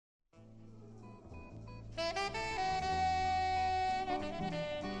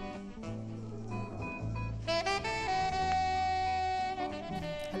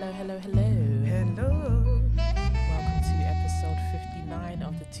Hello. Hello. Welcome to episode 59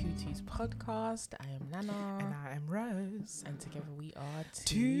 of the Tutus podcast. I am Nana. And I am Rose. And together we are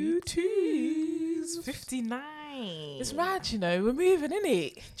Tutus 59. It's mad, you know, we're moving,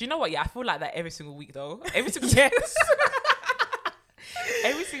 innit? Do you know what? Yeah, I feel like that every single week though. Every single Yes.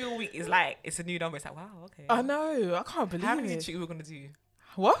 every single week is like, it's a new number. It's like, wow, okay. I know. I can't believe How many did it. you think we were going to do?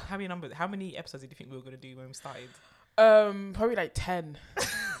 What? How many episodes did you think we were going to do when we started? Probably like 10.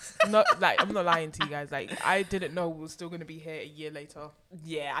 Not like, I'm not lying to you guys. Like, I didn't know we were still going to be here a year later.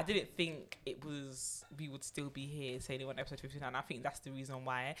 Yeah, I didn't think we would still be here saying on episode 59. I think that's the reason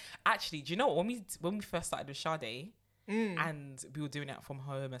why. Actually, do you know what? When we first started with Sade and we were doing it from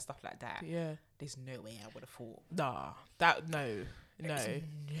home and stuff like that, Yeah. there's no way I would have thought. No. There's Do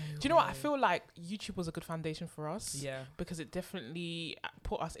you know what? I feel like YouTube was a good foundation for us. Yeah. Because it definitely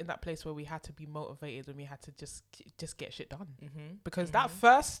put us in that place where we had to be motivated and we had to just get shit done. Mm-hmm. Because that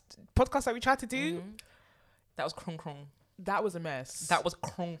first podcast that we tried to do, that was krong krong. that was a mess. That was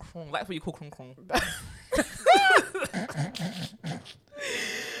krong krong. That's what you call krong krong.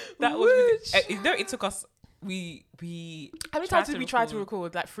 That was. It took us. We. How many times did we try to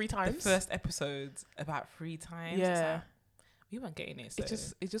record? Like 3 times. The first episode about 3 times. Yeah. Like, we weren't getting it. So.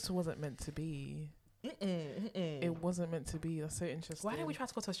 It just wasn't meant to be. It wasn't meant to be. That's so interesting. Why did we try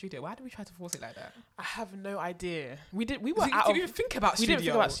to go to a studio? Why did we try to force it like that? I have no idea. We were Did out we of. even think about We studio? didn't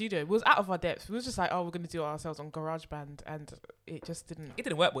think about studio. It was out of our depth. We was just like, oh, we're gonna do it ourselves on GarageBand, and it just didn't. It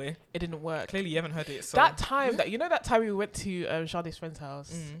didn't work, boy. It didn't work. Clearly, you haven't heard it. So. That time that that time we went to Sade's friend's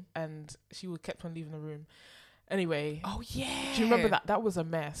house and she kept on leaving the room. Anyway, Oh yeah. do you remember that? That was a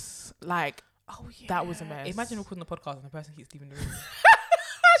mess. Like, Oh yeah. that was a mess. Imagine recording a podcast and the person keeps leaving the room.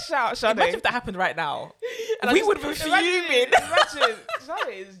 shout Sade. Imagine if that happened right now. And We would be fuming. Imagine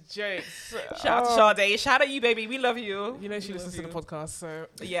Sade is jokes. Shout out to Sade. Shout out you, baby. We love you. You know she We listens love to the podcast, so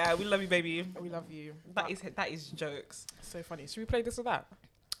Yeah, we love you, baby. we love you. That is jokes. So funny. Should we play this or that?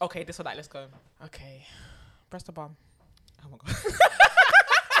 Okay, this or that. Let's go. Okay. Press the bomb. Oh my god.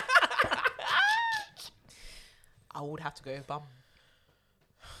 I would have to go bum.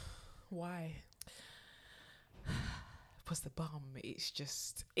 Why? Because the bum, it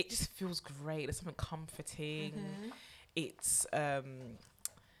just feels great. There's something comforting. It's the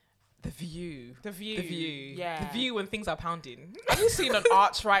view. The view. Yeah. The view when things are pounding. Have you seen an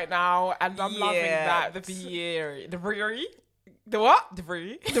arch right now? And I'm loving that. The view. The view. The what? The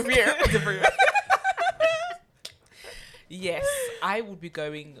view. The view. The view. Yes, I would be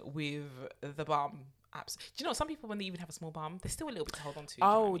going with the bum. Absolutely. Do you know some people when they even have a small bum, there's still a little bit to hold on to.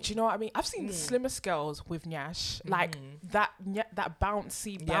 Oh, do you know what I mean? I've seen slimmer scales with Nyash, like that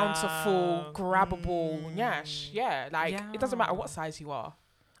bouncy, bountiful, grabbable Nyash. Yeah, like it doesn't matter what size you are.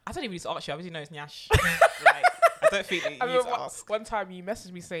 I don't even need to ask you. I already know it's Nyash. Like, I don't think that you need to ask. One time you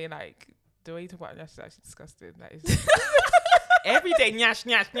messaged me saying like the way you talk about Nyash is actually disgusting. That is Every day Nyash.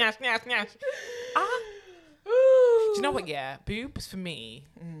 Do you know what? Yeah, boobs for me.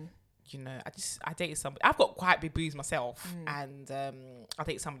 You know, I dated somebody. I've got quite big boobs myself, and I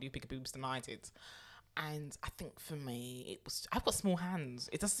dated somebody with bigger boobs than I did. And I think for me, I've got small hands.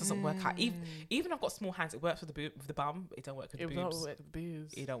 It just doesn't work out. Even I've got small hands. It works with the bum. It don't work with the boobs. It don't work with the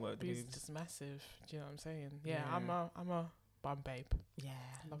boobs. It don't work with the boobs. boobs. Just massive. Do you know what I'm saying? Yeah, Yeah. I'm a bum babe. Yeah,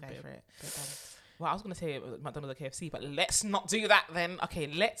 Love go bit for it. bit bum. Well, I was gonna say McDonald's or KFC, but let's not do that then. Okay,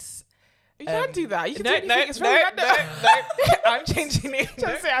 let's. You can't do that. You can No, do anything. no, It's no, very no, random. no. I'm changing it.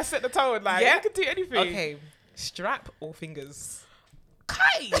 Trying to say I set the tone. Like Yeah. you can do anything. Okay, strap or fingers?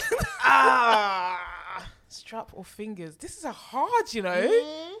 Kai. Strap or fingers. This is a hard, you know.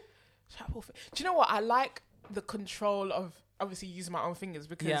 Strap or do you know what? I like the control of obviously using my own fingers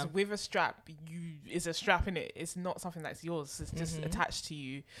because with a strap, is a strap in it. It's not something that's yours. It's just attached to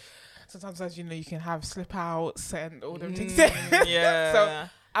you. Sometimes, as you know, you can have slip outs and all them things. Yeah. So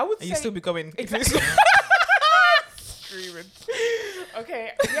I would And say you still be going. exactly. Screaming.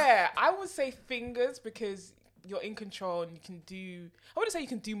 Okay, yeah, I would say fingers because you're in control and you can do. I wouldn't say you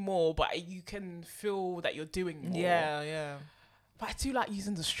can do more, but you can feel that you're doing more. Yeah. But I do like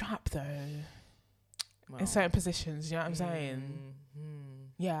using the strap though Well. in certain positions. You know what I'm saying?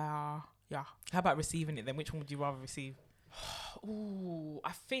 Yeah. How about receiving it then? Which one would you rather receive? Ooh,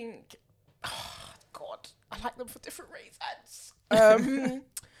 I think. Oh, God, I like them for different reasons.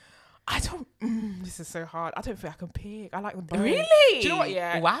 I don't. This is so hard. I don't think I can pick. I like them both. Really? Do you know what?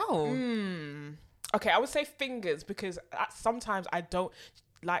 Yeah. Wow. Okay, I would say fingers because sometimes I don't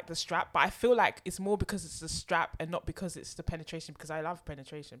like the strap, but I feel like it's more because it's the strap and not because it's the penetration, because I love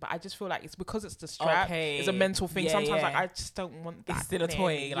penetration, but I just feel like it's because it's the strap. Okay. It's a mental thing. Yeah, Sometimes yeah. like I just don't want that. It's still a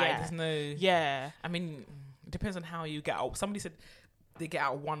toy. Like yeah. there's no. Yeah. I mean, it depends on how you get out. Somebody said they get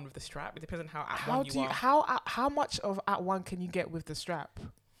at one with the strap. It depends on how one you are. How much of at one can you get with the strap?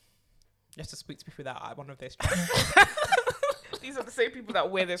 Just to speak to people that are at one of their straps. These are the same people that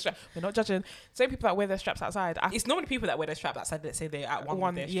wear their straps. We're not judging. Same people that wear their straps outside. It's normally people that wear their strap outside that say they're at one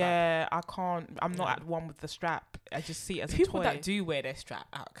with their strap. Yeah, I can't. I'm not at one with the strap. I just see it as people a toy. that do wear their strap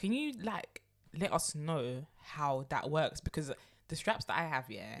out. Can you like let us know how that works? Because the straps that I have,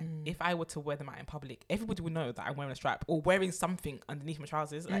 if I were to wear them out in public, everybody would know that I'm wearing a strap or wearing something underneath my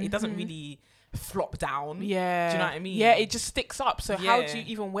trousers. Like it doesn't really flop down. Yeah. Do you know what I mean? Yeah, it just sticks up. So how do you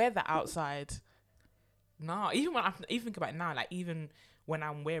even wear that outside? No, even when I even think about it now, like even when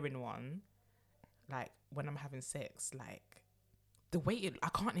I'm wearing one, like when I'm having sex, like the way I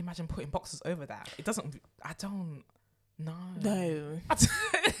can't imagine putting boxers over that. It doesn't. I don't. No. No.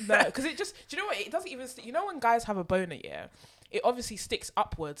 No, because it just. Do you know what? It doesn't even. You know when guys have a boner, it obviously sticks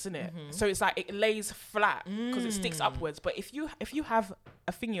upwards, isn't it? So it's like it lays flat because it sticks upwards. But if you have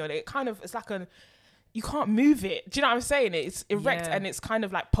a thingy on it, it's like you can't move it. Do you know what I'm saying? It's erect and it's kind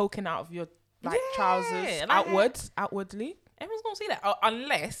of like poking out of your trousers outwardly. Everyone's gonna see that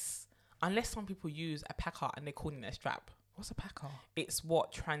unless some people use a packer and they call it a strap. What's a packer? It's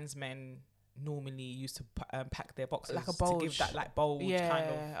what trans men normally use to pack their boxes, like a bulge, to give that like bulge kind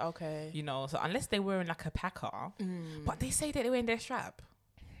of. Okay. You know, so unless they're wearing like a packer, but they say that they're wearing their strap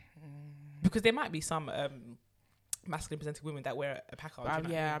because there might be some masculine presenting women that wear a packer.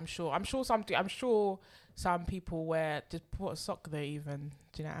 I'm sure some people wear just put a sock there even.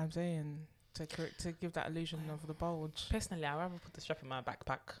 Do you know what I'm saying? To give that illusion of the bulge. Personally, I'd rather put the strap in my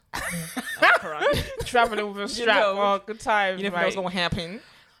backpack. Traveling with a strap. Good times. You never know what's going to happen.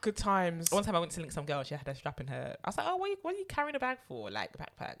 Good times. One time I went to link some girl, she had a strap in her. I was like, oh, what are you carrying a bag for? Like a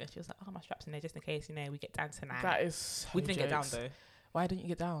backpack. And she was like, oh, my strap's in there just in case, we get down tonight. That is so we didn't get down though. Why didn't you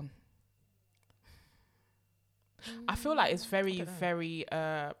get down? I feel like it's very, very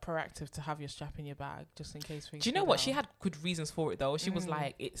proactive to have your strap in your bag just in case. Do you know what? She had good reasons for it though. She was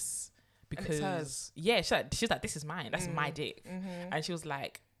like, it's because she's like, this is mine. That's my dick. And she was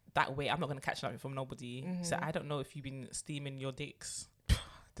like, that way I'm not gonna catch nothing from nobody. So I don't know if you've been steaming your dicks.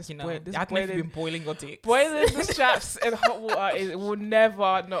 I don't know if you've been boiling your dicks. Boiling the straps in hot water it will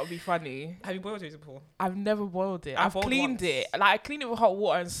never not be funny. Have you boiled yours before? I've never boiled it. I've cleaned it. Like I clean it with hot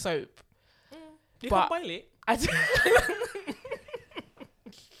water and soap. You can't boil it. Do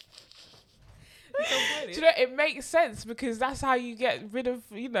you know, it makes sense because that's how you get rid of,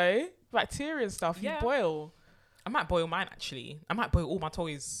 bacteria and stuff. You boil. I might boil mine actually. I might boil all my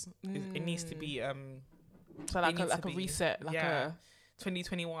toys. It needs to be so like a reset, like a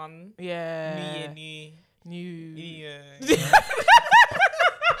 2021. Yeah. New year.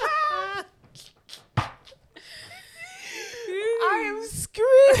 I am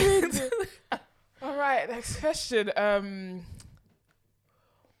screaming. All right, next question.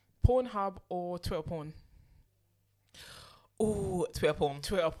 Pornhub or Twitter porn? Oh, Twitter porn.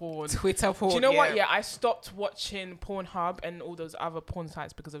 Twitter porn. Do you know what? Yeah, I stopped watching Pornhub and all those other porn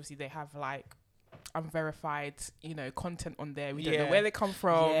sites because obviously they have like unverified, content on there. We don't know where they come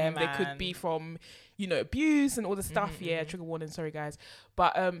from. They could be from, abuse and all the stuff. Yeah, trigger warning. Sorry, guys.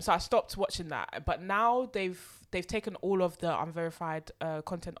 But so I stopped watching that. But now they've taken all of the unverified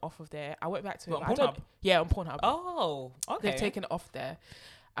content off of there. I went back to it. On Pornhub? On Pornhub. Oh, okay. They've taken it off there.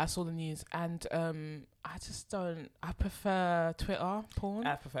 I saw the news and I just don't. I prefer Twitter porn.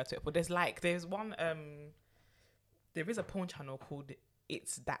 I prefer Twitter, but there's one. There is a porn channel called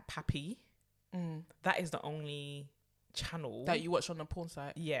It's That Pappy. That is the only channel that you watch on the porn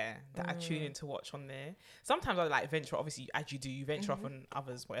site. Yeah, that I tune in to watch on there. Sometimes I like venture. Obviously, as you do, you venture off on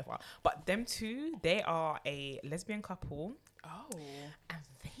others, whatever. But them two, they are a lesbian couple. Oh, and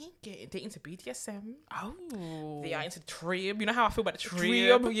they're into BDSM. Oh, they are into trium. You know how I feel about the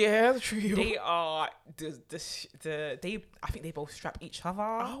trium? Yeah, the trium. They are I think they both strap each other.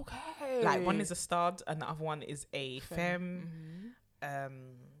 Okay, like one is a stud and the other one is a femme.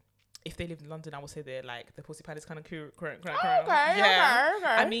 If they live in London, I would say they're like the pussy pad is kind of cute. Okay.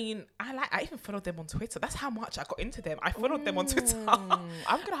 I mean, I even followed them on Twitter. That's how much I got into them. I followed them on Twitter. I'm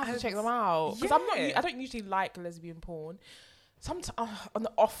gonna have to check them out because I don't usually like lesbian porn. Sometimes on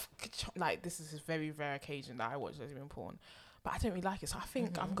the off, like this is a very rare occasion that I watch lesbian porn, but I don't really like it. So I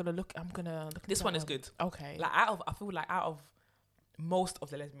think I'm gonna look. This one is good. Okay. Like out of most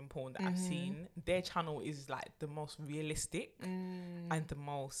of the lesbian porn that I've seen, their channel is like the most realistic and the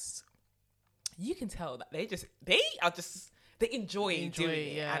most. You can tell that they enjoy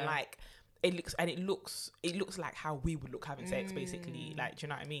doing it, and like it looks like how we would look having sex, basically. Like, do you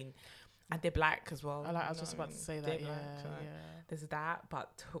know what I mean? And they're black as well. I was just about to say that. Yeah, so there's that.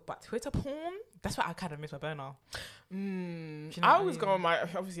 But Twitter porn, that's what I kind of miss my burner. You know I always go on my.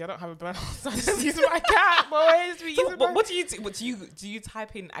 Obviously, I don't have a burner, so I just use my cat. What do you do? What do you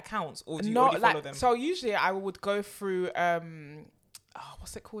type in accounts or do you not follow them? So usually I would go through.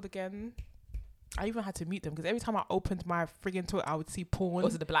 What's it called again? I even had to mute them because every time I opened my friggin' Twitter, I would see porn.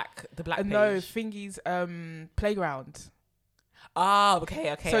 Was it the black page? No, Thingy's Playground. Oh,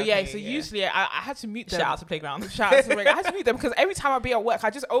 okay. So usually I had to mute them. Shout out to Playground. I had to mute them because every time I'd be at work, I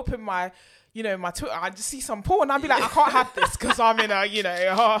just open my, my Twitter. I just see some porn. I'd be like, I can't have this because I'm in a,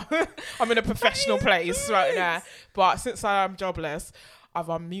 I'm in a professional place right now. But since I'm jobless, I've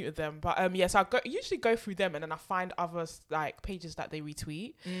unmuted them. But so I usually go through them and then I find other like pages that they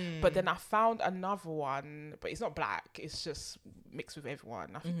retweet. But then I found another one, but it's not black. It's just mixed with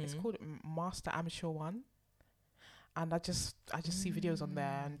everyone. I think it's called Master Amateur One. And I just see videos on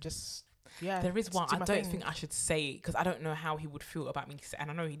there and just there is one. I don't think I should say because I don't know how he would feel about me.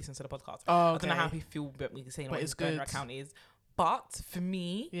 And I know he listens to the podcast. Oh, okay. I don't know how he feel about me saying what his burner account is. But for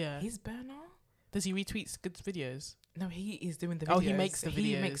me, his burner. Does he retweet good videos? No, he is doing the videos. Oh, he makes the videos.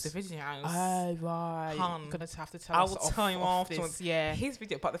 He makes the videos. Oh, right. I'm gonna have to tell us. I will tell you afterwards. Yeah. His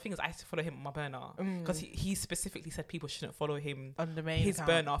video, but the thing is, I used to follow him on my burner because he specifically said people shouldn't follow him on the main his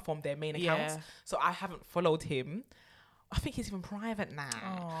account. burner from their main accounts. So I haven't followed him. I think he's even private now.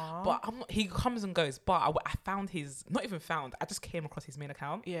 Aww. But he comes and goes. But I found I just came across his main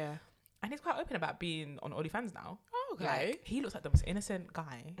account. Yeah. And he's quite open about being on OnlyFans now. Oh, okay. Like, he looks like the most innocent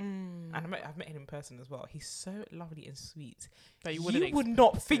guy. And I've met him in person as well. He's so lovely and sweet. That you would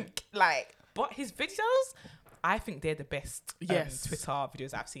not think, like... But his videos, I think they're the best Twitter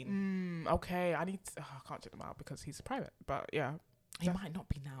videos I've seen. Okay. I can't check them out because he's private. But, yeah. He might not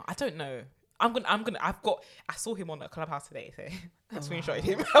be now. I don't know. I saw him on a Clubhouse today, so I screenshotted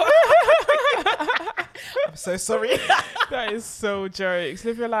him. I'm so sorry. That is so jokes.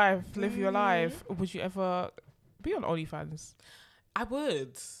 Live your life. Live your life. Would you ever be on OnlyFans? I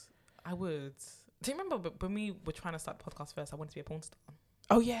would. Do you remember when we were trying to start the podcast first, I wanted to be a porn star?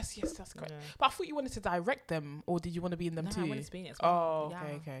 Oh, yes, that's correct. Yeah. But I thought you wanted to direct them, or did you want to be in them too? I wanted to be in it as well. Oh,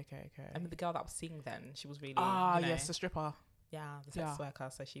 okay. I mean, the girl that was singing then, she was really... yes, the stripper. Yeah, the sex worker.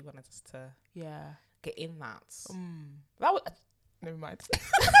 So she wanted us to get in that. That was... Never mind.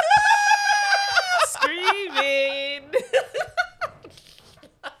 Screaming.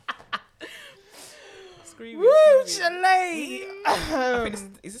 Woo, Chalet!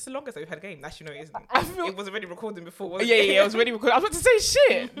 Is this the longest that we've had a game? Actually, no, it isn't. It was already recording before, wasn't it? Yeah, it was already recording. I was about to say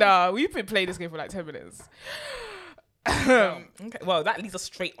shit. No, we've been playing this game for like 10 minutes. Okay. Well, that leads us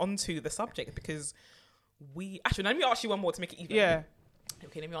straight onto the subject because let me ask you one more to make it even. Yeah.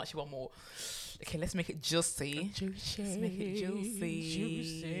 Okay, let me ask you one more. Okay, let's make it juicy. Let's make it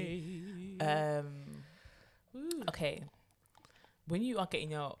juicy. Okay. When you are getting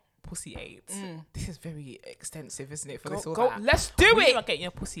your pussy ate, this is very extensive, isn't it? Let's do it. When you are getting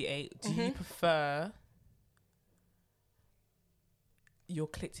your pussy ate, do you prefer your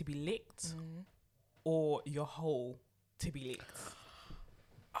clit to be licked or your hole to be licked?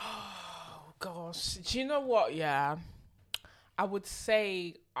 Oh gosh, do you know what? Yeah, I would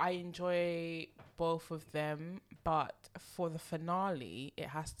say I enjoy both of them, but for the finale, it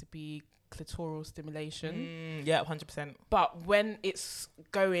has to be clitoral stimulation. 100%. But when it's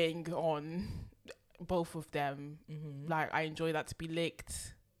going on, both of them, like I enjoy that to be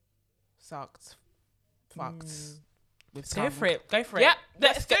licked, sucked, fucked. With Go for it. Yeah,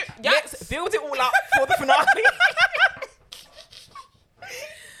 let's go. Let's build it all up for the finale.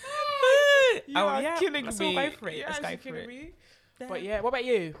 You are killing let's me. All go for it. Yeah, let's go for it. Me. But yeah, what about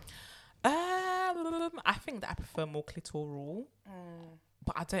you? I think that I prefer more clitoral.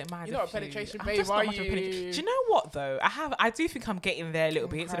 But I don't mind. You're not a penetration babe, are you? Do you know what though? I do think I'm getting there a little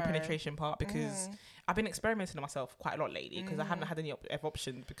bit to the penetration part because I've been experimenting on myself quite a lot lately because I haven't had any other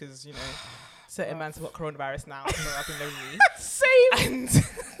options because certain man's got coronavirus now, so I've been lonely. Same.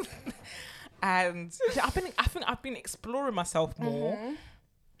 And I think I've been exploring myself more.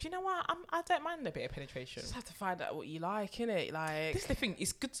 Do you know what? I don't mind a bit of penetration. Just have to find out what you like, innit? Like, this is the thing.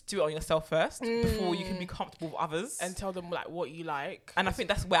 It's good to do it on yourself first before you can be comfortable with others and tell them like what you like. And I think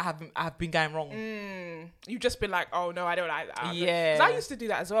that's where I've been going wrong. You've just been like, oh no, I don't like that. Yeah. Because I used to do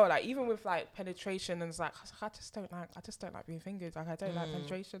that as well. Like even with like penetration, and it's like I just don't like being fingered. Like I don't like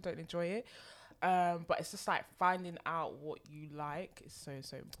penetration. Don't enjoy it. But it's just like finding out what you like is so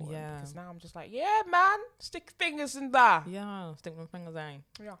important. Yeah. Because now I'm just like, yeah, man, stick fingers in there. Yeah, stick my fingers in.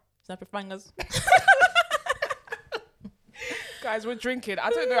 Yeah. Snap your fingers. Guys, we're drinking. I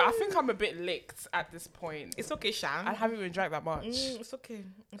don't know. I think I'm a bit licked at this point. It's okay, Shan. I haven't even drank that much. It's okay.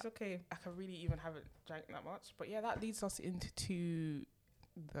 It's okay. I can really even haven't drank that much. But yeah, that leads us into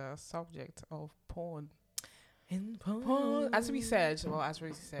the subject of porn. In Porn. As we said, well, as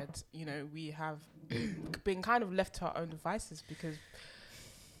Rosie said, you know, we have been kind of left to our own devices because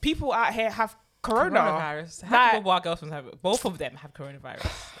people out here have coronavirus. How do our girlfriends have it? Both of them have coronavirus.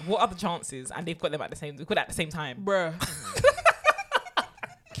 What are the chances? And they've got them at the same time. Bruh.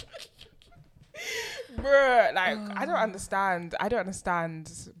 Bruh, like, I don't understand,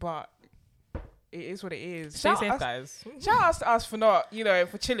 but it is what it is. Stay safe, guys. Shout out to us for not, you know,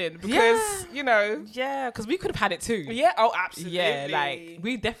 for chilling because, you know. Yeah, because we could have had it too. Yeah, oh, absolutely. Yeah, like,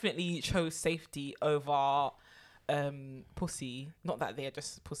 we definitely chose safety over pussy. Not that they're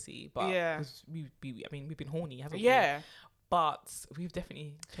just pussy, but yeah. 'cause we've been horny, haven't we? Yeah. But we've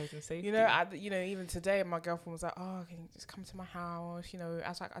definitely chosen safety. You know, even today, my girlfriend was like, "Oh, can you just come to my house?" You know, I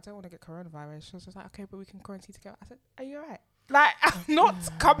was like, "I don't want to get coronavirus." She was just like, "Okay, but we can quarantine together." I said, "Are you alright?" Like, I'm not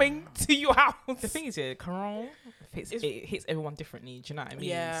coming to your house. The thing is, corona it hits everyone differently. Do you know what I mean?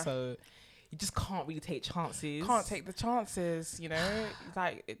 Yeah. So you just can't really take chances. Can't take the chances. You know,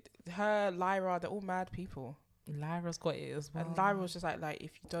 like her, Lyra, they're all mad people. Lyra's got it as well. And Lyra was just like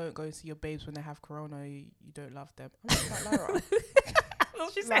if you don't go see your babes when they have corona, you don't love them. I'm just like, Lyra.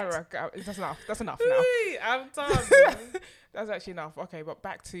 She said. Lyra, that's enough. That's enough now. I'm done. That's actually enough. Okay, but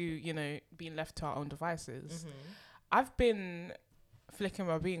back to, you know, being left to our own devices. Mm-hmm. I've been flicking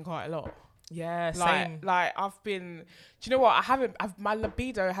my bean quite a lot. Yeah, same. Like I've been. Do you know what? My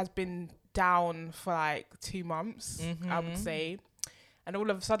libido has been down for like 2 months. I would say. And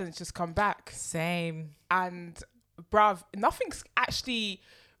all of a sudden, it's just come back. Same. And, bruv, nothing's actually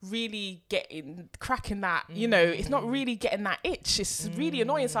really cracking that, you know, it's not really getting that itch. It's really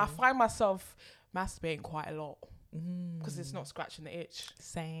annoying. So I find myself masturbating quite a lot because it's not scratching the itch.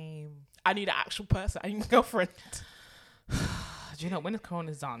 Same. I need an actual person. I need a girlfriend. Do you know, when the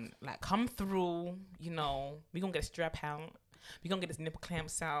corona's done, like, come through, you know, we're going to get a strap out. We're going to get this nipple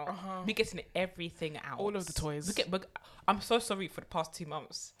clamps out. We're getting everything out. All of the toys. I'm so sorry for the past 2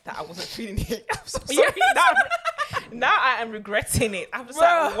 months that I wasn't feeling it. I'm so sorry. Now I am regretting it. I'm just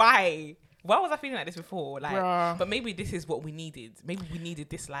like, why? Why was I feeling like this before? Like, but maybe this is what we needed. Maybe we needed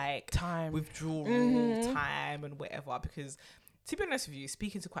this, like, time, withdrawal time and whatever. Because, to be honest with you,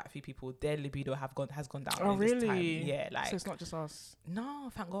 speaking to quite a few people, their libido has gone down. Oh, really? This time. Yeah, like. So it's not just us.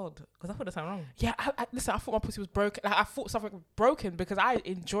 No, thank God, because I thought there's something wrong. Yeah, listen, I thought my pussy was broken. Like, I thought something was broken because I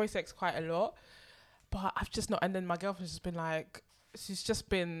enjoy sex quite a lot, but I've just not. And then my girlfriend's just been like, she's just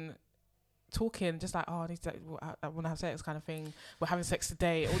been talking, just like, oh, I want to have sex, kind of thing. We're having sex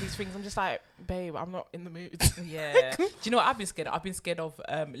today. All these things. I'm just like, babe, I'm not in the mood. Yeah. Do you know what I've been scared of? I've been scared of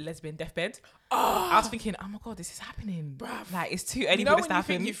lesbian deathbed. Oh. I was thinking, oh my God, this is happening. Bruv. Like, it's too early for this to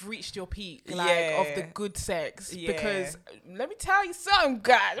happen. Think you've reached your peak, like, of the good sex. Yeah. Because let me tell you something,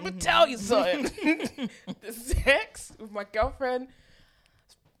 guys. Let me tell you something. The sex with my girlfriend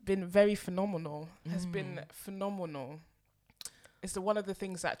has been very phenomenal. Has been phenomenal. It's one of the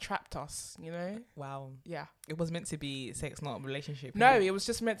things that trapped us, you know? Wow. Yeah. It was meant to be sex, not a relationship. No, it was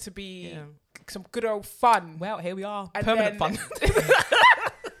just meant to be some good old fun. Well, here we are. And permanent fun.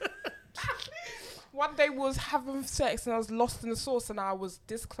 One day we was having sex and I was lost in the sauce and I was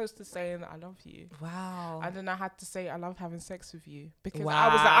this close to saying, I love you. Wow. And then I had to say, I love having sex with you. Because I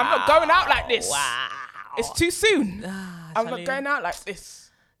was like, I'm not going out like this. Wow. It's too soon. I'm not going out like this.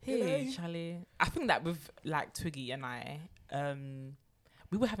 Hey, Charlie. I think that with, like, Twiggy and I,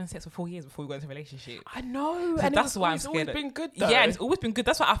 we were having sex for 4 years before we got into a relationship. I know. So and that's why I'm scared. It's always been good, though. Yeah, and it's always been good.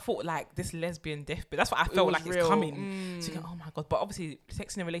 That's why I thought, like, this lesbian deathbed. That's what I felt like it's coming. So you go, oh my God. But obviously,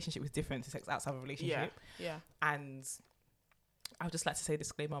 sex in a relationship is different to sex outside of a relationship. Yeah. And I would just like to say,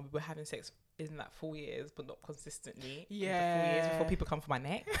 disclaimer, we were having sex in that 4 years, but not consistently. Yeah. 4 years before people come for my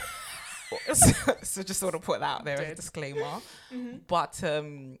neck. So just sort of put that out there as a disclaimer. But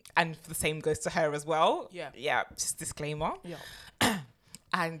and the same goes to her as well. Yeah, just disclaimer.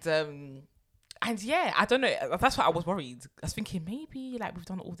 And yeah, I don't know, that's why I was worried. I was thinking maybe like we've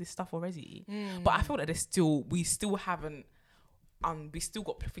done all this stuff already, but I feel that we still haven't we still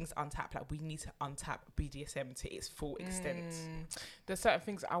got things untapped. Like, we need to untap BDSM to its full extent. There's certain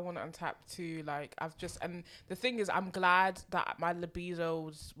things I want to untap to, like, and the thing is, I'm glad that my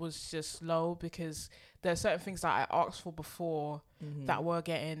libido was just low, because there are certain things that I asked for before that were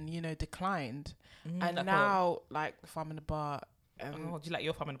getting, you know, declined. And like now, like, thumb in the butt. Do you like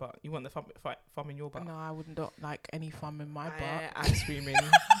your thumb in the butt? You want the thumb in your butt? No, I wouldn't like any thumb in my butt. I'm screaming.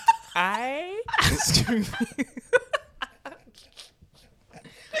 I'm screaming.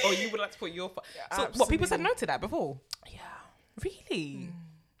 Oh, you would like to put your... So, what, people said no to that before? Yeah. Really?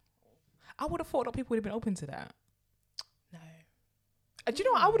 I would have thought that people would have been open to that. No. And do you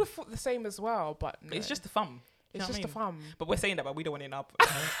know what? I would have thought the same as well, but no. It's just the fun. It's just the fun. But we're saying that, but we don't want it in our.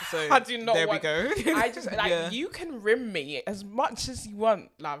 So I do not there want. we go. I just like you can rim me as much as you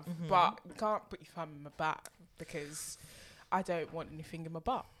want, love, but you can't put your thumb in my butt because I don't want anything in my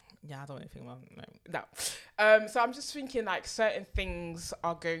butt. Yeah, I don't want anything about No. So I'm just thinking like certain things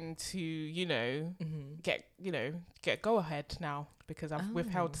are going to, get go ahead now because I've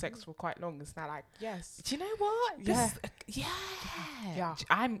withheld sex for quite long. It's now like, yes. Do you know what? Yeah.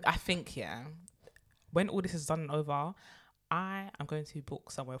 I think when all this is done and over, I am going to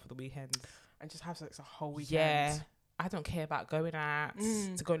book somewhere for the weekend and just have sex a whole weekend. Yeah. I don't care about going out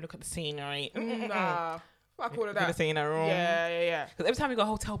to go and look at the scenery. Nah. I call it that. The scenery. Yeah. Because every time we go to a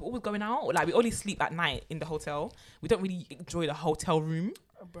hotel, we're always going out. Like, we only sleep at night in the hotel. We don't really enjoy the hotel room.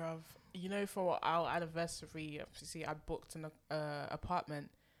 Bruv, for our anniversary, see, I booked an apartment.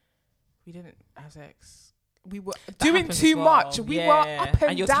 We didn't have sex. We were doing too much. We were up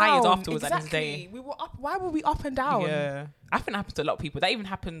and you're down. tired afterwards exactly. At the day. We were up. Why were we up and down? Yeah. I think that happens to a lot of people. That even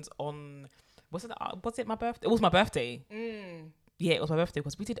happens on... Was it my birthday? It was my birthday. Yeah, it was my birthday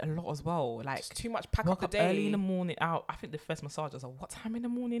because we did a lot as well. Like, just too much pack up the day. Early in the morning out. I think the first massage was like, what time in the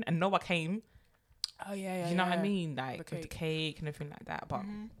morning? And Noah came. Oh, yeah. You know what I mean? Like, with the cake and everything like that. But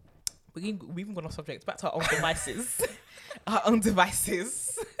we've even gone off subject. Back to our own devices. Our own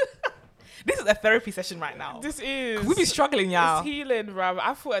devices. This is a therapy session right now. This is. We've been struggling, y'all. It's healing, bruv.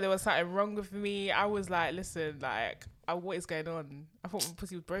 I thought there was something wrong with me. I was like, listen, like, what is going on? I thought my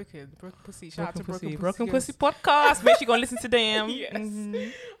pussy was broken. Broken pussy. Shout out to Broken Pussy podcast. Make sure you go and listen to them.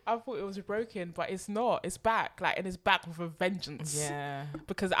 Yes. I thought it was broken, but it's not. It's back. Like, and it's back with a vengeance. Yeah.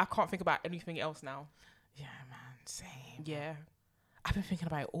 Because I can't think about anything else now. Yeah, man. Same. Yeah. I've been thinking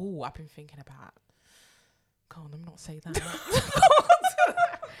about it all. I've been thinking about... Go on, let me not say that.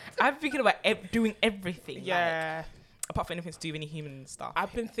 I'm thinking about doing everything. Yeah. Like, apart from anything to do with any human stuff.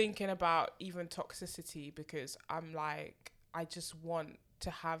 I've been thinking about even toxicity because I'm like, I just want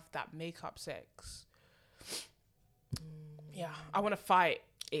to have that makeup sex. Yeah. I want to fight.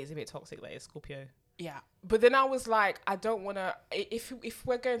 It is a bit toxic, that is Scorpio. Yeah. But then I was like, I don't want to, if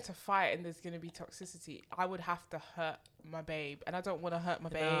we're going to fight and there's going to be toxicity, I would have to hurt my babe. And I don't want to hurt my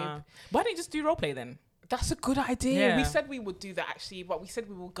babe. Why don't you just do role play then? That's a good idea. Yeah. We said we would do that actually, but we said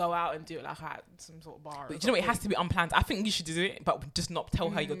we will go out and do it like at some sort of bar. But you know what? It has to be unplanned. I think you should do it, but just not tell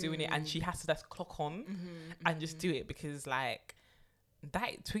her you're doing it, and she has to just clock on and just do it because like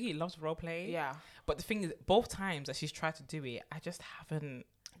that. Twiggy loves role play. Yeah. But the thing is, both times that she's tried to do it, I just haven't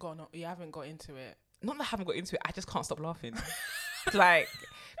you haven't got into it. Not that I haven't got into it. I just can't stop laughing. Like,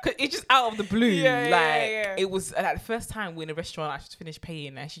 cause it's just out of the blue. It was like the first time we're in a restaurant. I just finished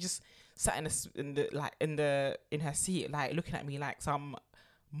paying, and she just sat in her seat, like looking at me like some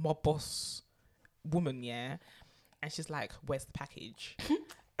mob boss woman, yeah. And she's like, "Where's the package?"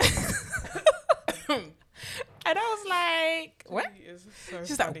 And I was like, "What?" So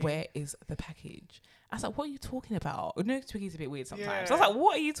she's funny. Like, "Where is the package?" I was like, "What are you talking about?" You know, Twiggy's a bit weird sometimes. Yeah. So I was like,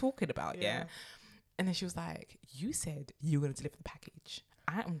 "What are you talking about?" Yeah. And then she was like, "You said you were going to deliver the package.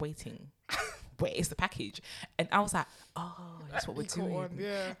 I am waiting. Where is the package?" And I was like, "Oh, that's what we're doing."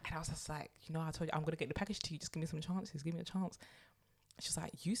 And I was just like, "You know, I told you I'm going to get the package to you. Just give me some chances. Give me a chance." And she's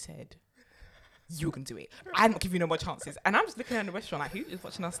like, "You said you were going to do it. I'm not giving you no more chances." And I'm just looking at the restaurant like, who is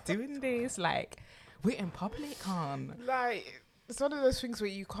watching us doing this? Like, we're in public, Like, it's one of those things where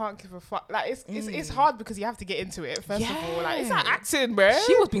you can't give a fuck. Like, it's hard because you have to get into it, first of all. Like, it's not acting, bro.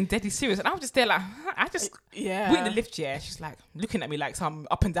 She was being deadly serious. And I was just there like, we're in the lift, yeah. She's like, looking at me like some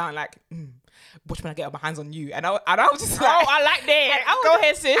up and down, like, watch when I get my hands on you. And I was just like, oh, I like that. Go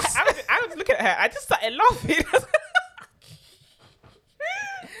ahead, sis. I was looking at her. I just started laughing.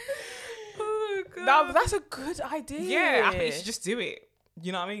 Oh, God. No, but that's a good idea. Yeah, I think you should just do it.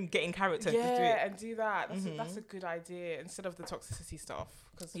 You know what I mean? Get in character. Yeah, just do it. and do that. That's a good idea instead of the toxicity stuff.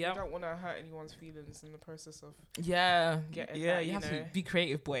 Because you don't want to hurt anyone's feelings in the process of getting that, you have to be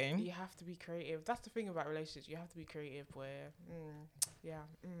creative, boy. You have to be creative. That's the thing about relationships. You have to be creative, boy.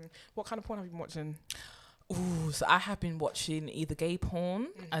 What kind of porn have you been watching? Ooh, so I have been watching either gay porn,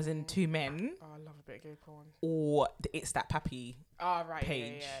 as in two men. Oh, I love a bit of gay porn. Or the It's That Pappy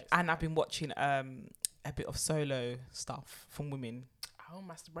page. And I've been watching a bit of solo stuff from women. Oh,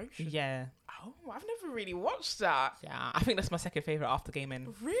 masturbation. Yeah. Oh, I've never really watched that. Yeah, I think that's my second favorite after gay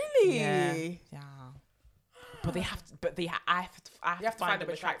men. Really? Yeah. But I have to find them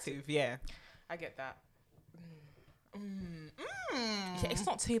attractive. Yeah. I get that. Yeah, it's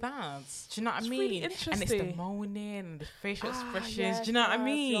not too bad. Do you know what I mean? Really interesting. And it's the moaning and the facial expressions. Do you know what I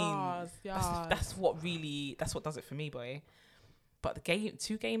mean? Yes. That's what does it for me, boy. But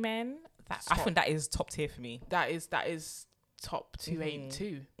two gay men, I think that is top tier for me. That is top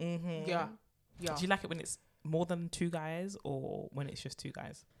 282. Mm-hmm. Yeah. Do you like it when it's more than two guys or when it's just two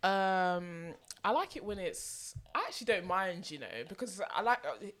guys? I like it when it's. I actually don't mind, because I like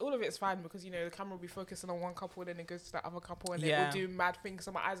all of it's fine because the camera will be focusing on one couple, then it goes to the other couple, and they all do mad things.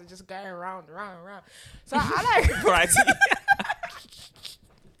 So my eyes are just going round. So I like variety.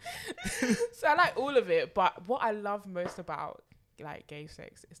 So I like all of it, but what I love most about like gay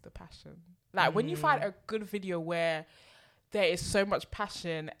sex is the passion. Like when you find a good video where there is so much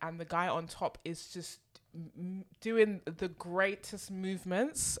passion and the guy on top is just doing the greatest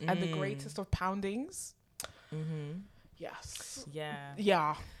movements and the greatest of poundings. Yes.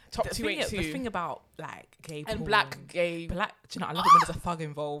 Yeah. Top 282. The thing about like gay and porn, black. Do you know, I love it when there's a thug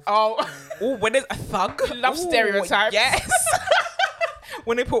involved. Oh, when there's a thug. Love stereotypes. Yes.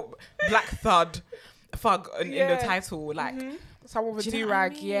 When they put black thug in the title, like someone with a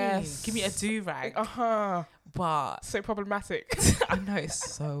do-rag. Yes. Give me a do-rag. But so problematic. I know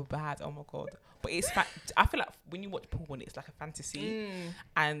it's so bad. Oh my God. But I feel like when you watch porn, it's like a fantasy,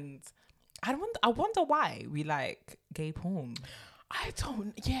 and I wonder why we like gay porn.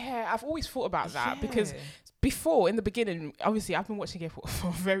 I've always thought about that because before, in the beginning, obviously I've been watching gay porn for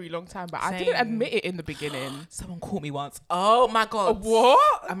a very long time, but I didn't admit it in the beginning. Someone caught me once. Oh my God.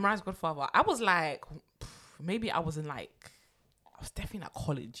 What? I'm Mariah's godfather. I was like, maybe I was definitely like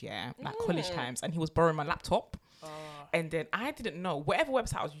college, like college times, and he was borrowing my laptop. And then I didn't know, whatever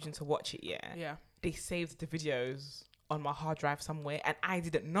website I was using to watch it, they saved the videos on my hard drive somewhere, and I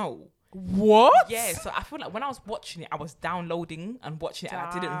didn't know. What? Yeah, so I feel like when I was watching it, I was downloading and watching it, and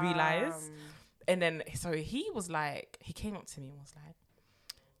I didn't realise. And then, so he came up to me and was like,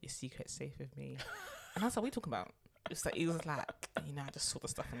 your secret's safe with me. And I was like, what are you talking about? He was like, I just saw the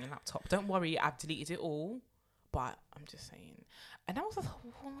stuff on your laptop. Don't worry, I've deleted it all. But I'm just saying. And I was like,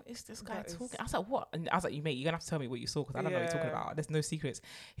 what is this guy talking? I was like, what? And I was like, you're going to have to tell me what you saw because I don't know what you're talking about. There's no secrets.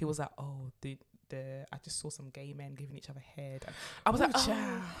 He was like, oh, I just saw some gay men giving each other head. And I was like,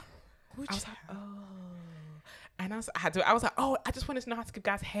 oh. I was like, oh. And I was like, oh, I just wanted to know how to give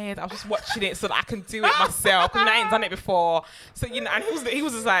guys head. I was just watching it so that I can do it myself because I ain't done it before. So, and he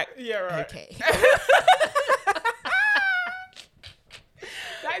was just like, yeah, right. Okay.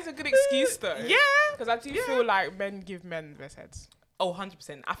 That is a good excuse though. Yeah. Because I do feel like men give men the best heads. Oh,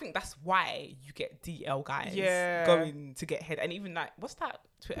 100%. I think that's why you get DL guys going to get head. And even like, what's that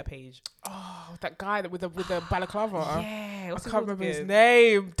Twitter page? Oh, that guy with the balaclava. Yeah. I can't remember his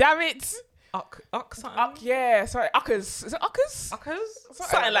name. Damn it. Yeah. Sorry. Uckers. Is it Uckers?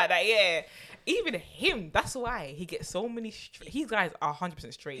 Something like that. Yeah. Even him, that's why he gets so many these guys are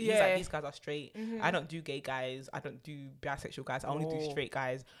 100% straight. He's like, these guys are straight. I don't do gay guys. I don't do bisexual guys. I only do straight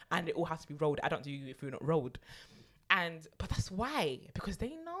guys. And it all has to be rolled. I don't do if you're not rolled. But that's why. Because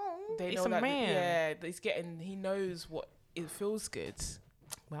they know it's a man. Yeah, he knows what it feels good.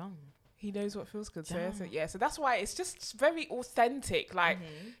 Well, he knows what feels good. So that's why it's just very authentic. Like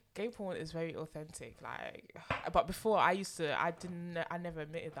gay porn is very authentic. Like, but before I never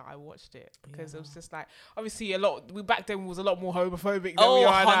admitted that I watched it because it was just like, obviously back then was a lot more homophobic than we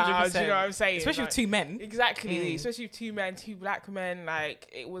are 100%. Now. Do you know what I'm saying? Especially with two men. Exactly. Especially with two men, two black men. Like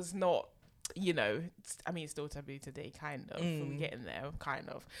it was not. It's still taboo today, kind of. We're getting there, kind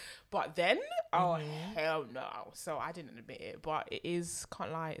of. But then, hell no. So I didn't admit it, but it is,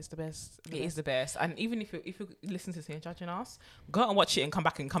 can't lie, it's the best. It is the best. And even if you listen to this and judging us, go and watch it and come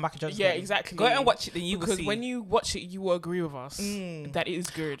back and judge. Yeah, exactly. Go and watch it, then because when you watch it, you will agree with us that it is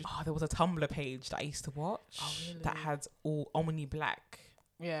good. Oh, there was a Tumblr page that I used to watch that had all only black.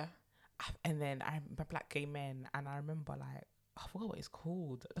 Yeah. And then I remember black gay men, and I remember like, I forgot what it's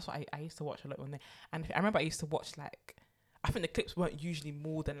called. That's what I used to watch a lot on there. And I remember I used to watch like, I think the clips weren't usually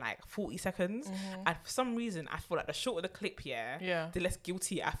more than like 40 seconds. And for some reason, I feel like the shorter the clip, the less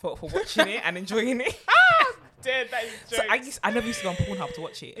guilty I felt for watching it and enjoying it. Dead, that is jokes. So I never used to go on Pornhub to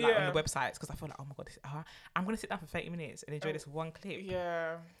watch it like on the websites because I feel like, oh my God, I'm going to sit down for 30 minutes and enjoy this one clip.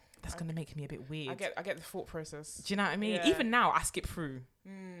 Yeah. That's going to make me a bit weird. I get the thought process. Do you know what I mean? Yeah. Even now, I skip through.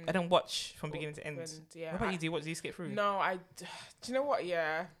 I don't watch from beginning to end. What about you? Do you skip through? No, do you know what?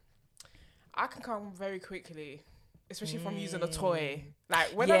 Yeah. I can come very quickly, especially if I'm using a toy. Like,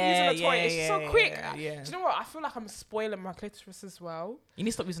 when I'm using a toy, it's so quick. Do you know what? I feel like I'm spoiling my clitoris as well. You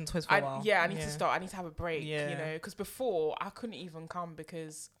need to stop using toys for a while. Yeah, I need to stop. I need to have a break, because before, I couldn't even come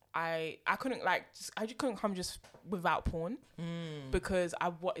because I couldn't come just without porn because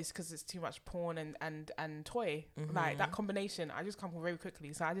it's too much porn and toy, like that combination. I just come very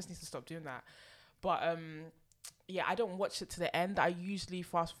quickly, so I just need to stop doing that. But I don't watch it to the end. I usually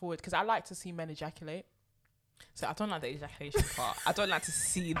fast forward because I like to see men ejaculate. So I don't like the ejaculation part. I don't like to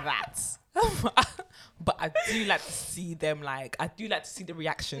see that. But I do like to see them, like, I do like to see the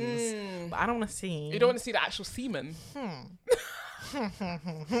reactions. But I don't want to see. You don't want to see the actual semen?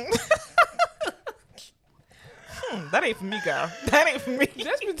 That ain't for me, girl. That ain't for me.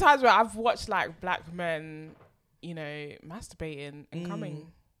 There's been times where I've watched, like, black men, you know, masturbating and coming.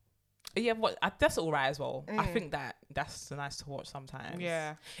 Yeah, that's all right as well. I think that's nice to watch sometimes.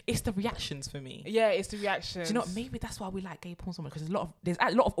 Yeah. It's the reactions for me. Yeah, it's the reactions. Do you know what? Maybe that's why we like gay porn so much, because there's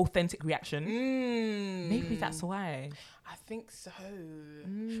a lot of authentic reaction. Maybe that's why. I think so.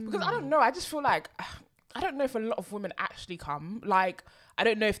 Because I don't know. I just feel like, I don't know if a lot of women actually come. Like, I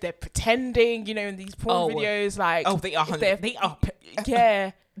don't know if they're pretending, you know, in these porn videos. Like, they are. They are.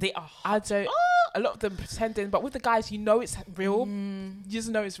 Yeah. They are. I don't. A lot of them pretending, but with the guys, you know it's real. You just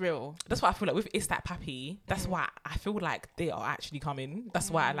know it's real. That's why I feel like with It's That Pappy, that's why I feel like they are actually coming.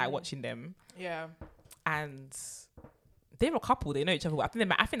 That's why I like watching them. Yeah. And they're a couple. They know each other well. I think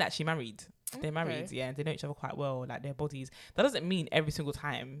they're actually married. They're married, yeah. And they know each other quite well, like their bodies. That doesn't mean every single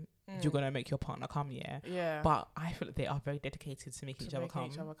time you're going to make your partner come, yeah. Yeah. But I feel like they are very dedicated to making each other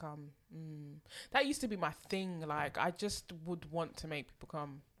come. That used to be my thing. Like, I just would want to make people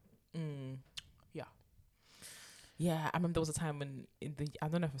come. Yeah, I remember there was a time when I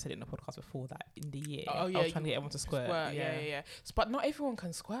don't know if I said it in the podcast before, that in the year I was trying to get everyone to squirt. Yeah. But not everyone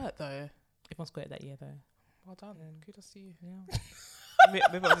can squirt though. Everyone squirted that year though. Well done. Kudos to you. Yeah. Maybe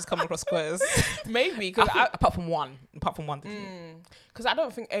I was just coming across squirters. Maybe, because apart from one. Because I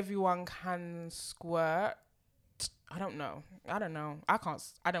don't think everyone can squirt. I don't know. I don't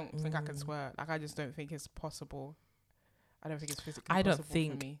think I can squirt. Like, I just don't think it's possible. I don't think it's physically possible for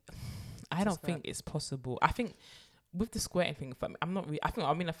me. I don't think it's possible. I think with the squirting thing, I'm not really. I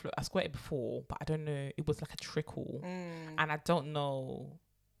squirted before, but I don't know. It was like a trickle, and I don't know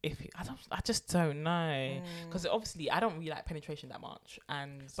if I just don't know, because obviously I don't really like penetration that much.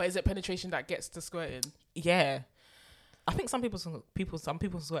 But is it penetration that gets to squirting? Yeah, I think some people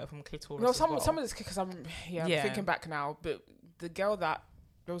squirt from clitoris. No, some of it's because I'm thinking back now, but the girl that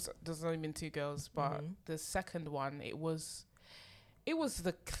there's only been 2 girls, but the second one, it was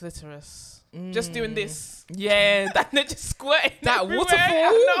the clitoris. Just doing this. Yeah. They're just squirting that everywhere.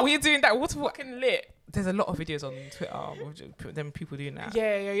 Waterfall. Were you doing that waterfall? Fucking lit. There's a lot of videos on Twitter with them people doing that.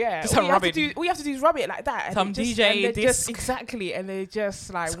 Yeah. Just all you have to do is rub it like that. Some DJ disc. Exactly. And they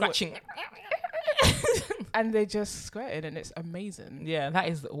just like scratching. And they just squirted, and it's amazing. Yeah, that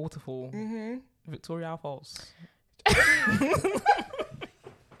is the waterfall. Victoria Falls.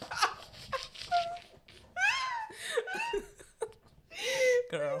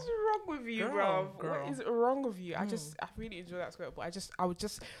 What is wrong with you, bro? What is wrong with you? I really enjoy that squirt, but I would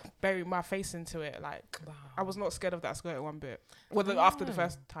just bury my face into it. Like, I was not scared of that squirt one bit. Well, after the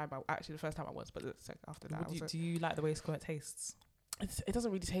first time I was, but after that. Do you like the way squirt tastes? It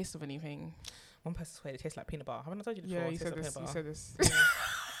doesn't really taste of anything. One person swear it tastes like peanut butter. Haven't I told you before? Yeah, you said this.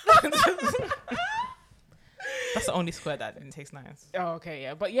 That's the only squirt that didn't taste nice. Oh, okay,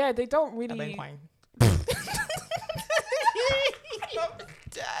 yeah. But yeah, they don't really... And then wine.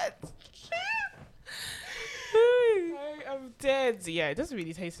 I'm dead. Yeah, it doesn't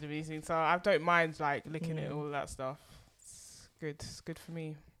really taste amazing, so I don't mind like licking it, all that stuff. It's good. It's good for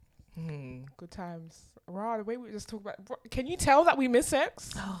me. Good times. Wow, the way we just talk about. Can you tell that we miss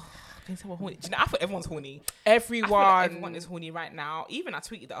sex? Oh, can you tell we're horny? Do you know, I thought everyone's horny. Everyone is horny right now. Even I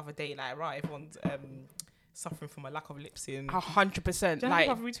tweeted the other day, like, right, everyone's suffering from a lack of lip sync. 100%. Like,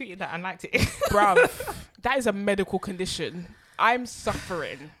 I've retweeted that and liked it. Bruv, that is a medical condition. I'm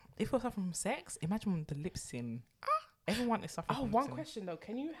suffering. If you're suffering from sex, imagine the lip sync. Everyone is suffering. One question though: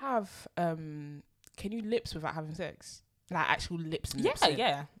 can you have can you lips without having sex? Like actual lips and lips?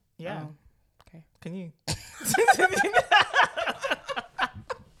 Yeah. Oh, okay. Can you?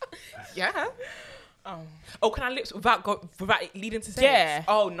 Yeah. Oh, can I lips without it leading to sex? Yeah.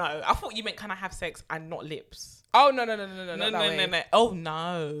 Oh no, I thought you meant can I have sex and not lips? Oh no. No. Oh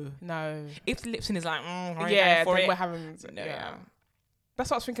no. If the lip sync is like, then we're having. No. Yeah. That's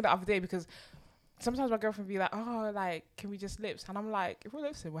what I was thinking the other day, because sometimes my girlfriend be like, oh, like, can we just lips? And I'm like, if we're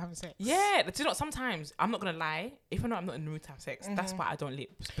lipsing, we're having sex. Yeah. Do you know, sometimes, I'm not going to lie, if I'm not in the mood to have sex, that's why I don't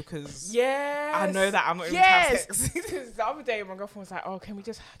lips, because I know that I'm not in the mood to have sex. Because the other day, my girlfriend was like, oh, can we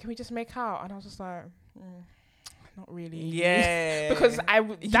just make out? And I was just like, not really. Yeah. Because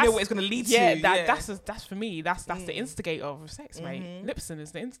you know what it's going to lead to. That's for me. That's the instigator of sex, mate. Lipsing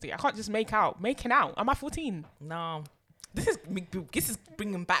is the instigator. I can't just make out. Making out. Am I 14? No. This is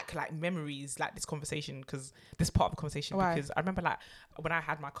bringing back like memories, like this conversation, because this part of the conversation. Why? Because I remember like when I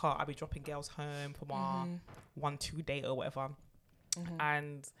had my car, I'd be dropping girls home for my 1-2 date or whatever,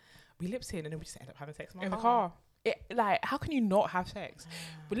 and We lip sync and then we just end up having sex in the car. Like, how can you not have sex?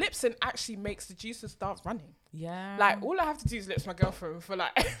 But lip sync actually makes the juices start running. Yeah. Like, all I have to do is lip sync my girlfriend for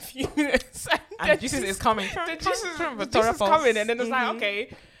like a few minutes. And the juices is coming. The juices is coming. And then it's like,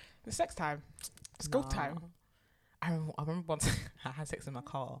 okay, it's sex time. It's go time. I remember once I had sex in my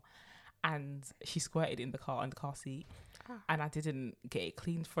car and she squirted in the car seat. And I didn't get it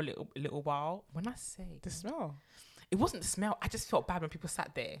cleaned for a little while. When I say the smell, it wasn't the smell. I just felt bad when people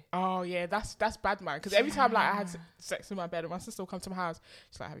sat there. Oh yeah, that's bad, man. Because every time like I had sex in my bed, and my sister would come to my house,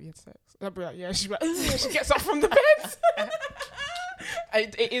 she's like, "Have you had sex?" And I'd be like, "Yeah." She's like, she gets up from the bed.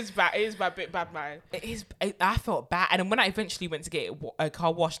 It is bad. It is bad. Bit bad, man. It is. I felt bad, and then when I eventually went to get a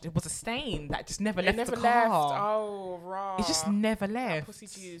car washed, it was a stain that just never left the car. Oh, right. It just never left. Pussy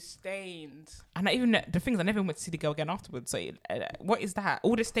juice stained. And the things I never went to see the girl again afterwards. So what is that?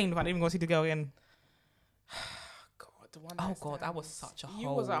 All this stain, if I didn't even go see the girl again. Oh God, that was such a hole. You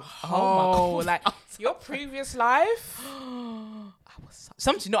was a hole. Oh, like your previous life. I was.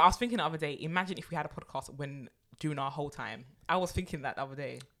 Something. You know, I was thinking the other day. Imagine if we had a podcast during our whole time. I was thinking that the other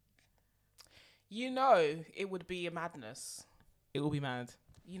day. You know, it would be a madness. It will be mad.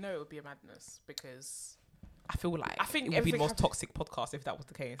 You know, it would be a madness because I feel like I think it would be the most toxic podcast if that was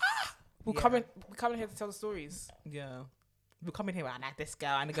the case. We're coming here to tell the stories. Yeah. We're coming here like this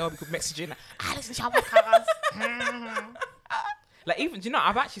girl and the girl would be messaging listen to your podcast. Like, even, do you know,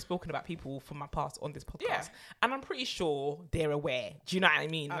 I've actually spoken about people from my past on this podcast, and I'm pretty sure they're aware. Do you know what I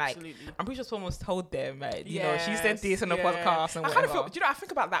mean? Absolutely. Like, I'm pretty sure someone's told them, you know, she said this on the podcast and I whatever. kind of feel, do you know, I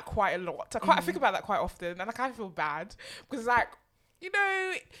think about that quite a lot. I think about that quite often, and I kind of feel bad because, like, you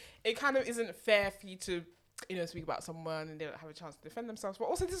know, it kind of isn't fair for you to, you know, speak about someone and they don't have a chance to defend themselves. But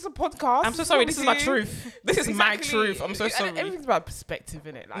also, this is a podcast. I'm so sorry. This is my truth. This is my truth. I'm so sorry. And everything's about perspective,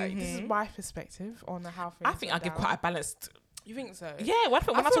 innit? Like, this is my perspective on how things. I think I give quite a balanced. You think so? Yeah. When I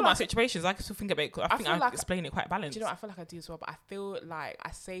talk about situations, I still think about it. I think I explain it quite balanced. Do you know what? I feel like I do as well, but I feel like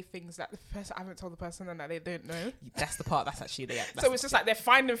I say things that the person I haven't told the person and that they don't know. That's the part. That's actually the. So it's just like they're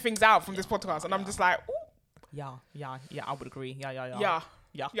finding things out from this podcast, and I'm just like, ooh. Yeah. I would agree. Yeah.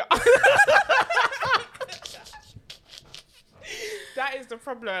 That is the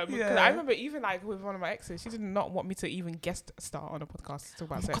problem. Because I remember even like with one of my exes, she did not want me to even guest star on a podcast to talk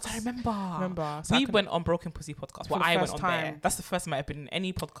about sex. God, I remember. So we went on Broken Pussy podcast. Well, I went on time. there. That's the first time I've been in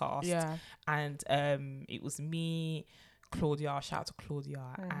any podcast. Yeah. And it was me, Claudia, shout out to Claudia,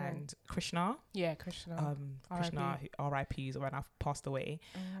 and Krishna. Yeah, Krishna. Krishna, R.I.P. when I've passed away.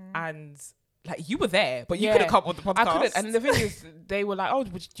 And like, you were there, but you couldn't come on the podcast. I couldn't. And the thing is, they were like, "Oh, do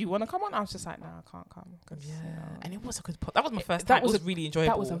you want to come on?" I was just like, "No, I can't come." And it was a good that was my first time. It was really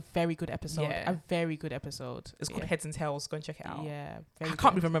enjoyable. That was a very good episode. A very good episode. It's called Heads and Tails. Go and check it out. Yeah. I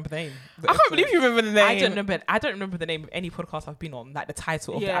can't even remember the name. I can't believe you remember the name. I don't remember the name of any podcast I've been on, like the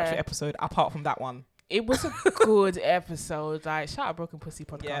title of the actual episode, apart from that one. It was a good episode. Like, shout out Broken Pussy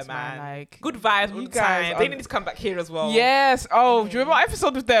podcast, yeah, man. Like, good vibes all the time. They need to come back here as well. Yes. Oh, do you remember our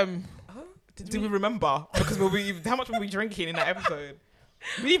episode with them? Do we remember? Because how much were we drinking in that episode?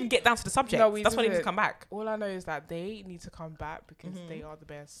 We didn't even get down to the subject. No, that's why they need to come back. All I know is that they need to come back because they are the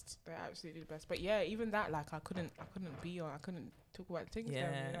best. They're absolutely the best. But yeah, even that, like, I couldn't be on. I couldn't talk about things. Yeah.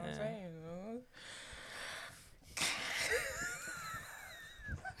 Them, you know what I'm saying?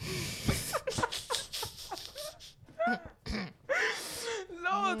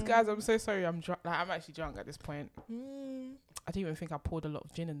 Lord, guys, I'm so sorry. I'm drunk. Like, I'm actually drunk at this point. I don't even think I poured a lot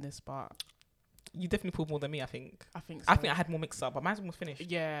of gin in this, but you definitely poured more than me. I think. I think I had more mix up, but mine's almost finished.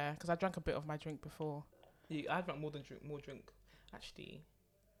 Yeah, because I drank a bit of my drink before. I drank more drink. Actually,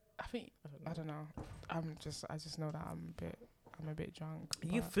 I don't know. I just know that I'm a bit drunk.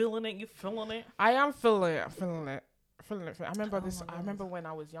 You feeling it? You feeling it? I am feeling it. I remember this. I remember when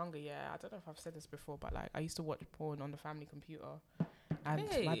I was younger. Yeah, I don't know if I've said this before, but like I used to watch porn on the family computer. And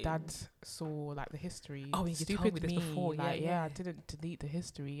my dad saw like the history. Oh, you told me this before. Like, I didn't delete the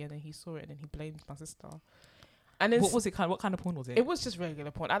history, and then he saw it, and then he blamed my sister. And what was it? What kind of porn was it? It was just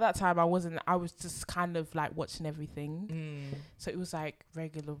regular porn. At that time, I was just kind of like watching everything. So it was like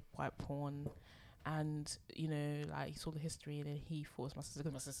regular white porn, and you know, like he saw the history, and then he thought it was my sister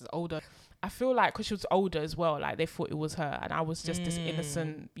because my sister's older. I feel like because she was older as well, like they thought it was her, and I was just this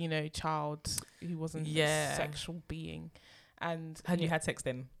innocent, you know, child who wasn't a sexual being. And had you had sex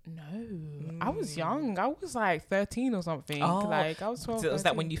then? No, I was young. I was like 13 or something. Oh, like I was 12. So was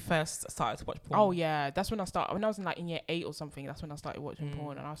that when you first started to watch porn? Oh yeah, that's when I started. When I was in year 8 or something, that's when I started watching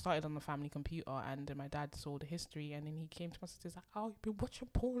porn. And I started on the family computer. And then my dad saw the history, and then he came to my sister's like, "Oh, you've been watching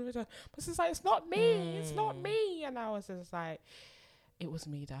porn?" My sister's like, "It's not me. It's not me." And I was just like, It was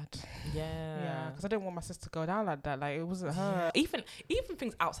me, Dad. Yeah. Because I didn't want my sister to go down like that. Like, it wasn't her. Even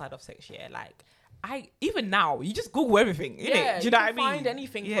things outside of sex, like, even now, you just Google everything, innit? Yeah, do you know what I mean? Find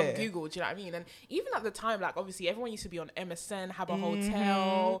anything from Google, do you know what I mean? And even at the time, like, obviously, everyone used to be on MSN, have a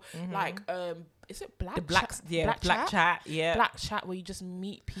hotel, like, is it Black Black Chat, yeah. Black Chat, where you just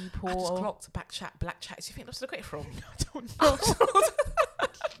meet people. I just clocked Black Chat. Do you think that's where they got it from? I don't know.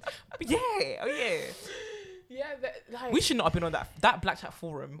 Yeah. Yeah, like, we should not have been on that. That Black Chat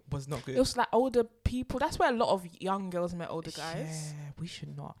forum was not good. It was like older people. That's where a lot of young girls met older guys. Yeah, we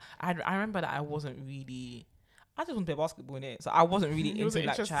should not. I remember that I just want to play basketball in it, so I wasn't really into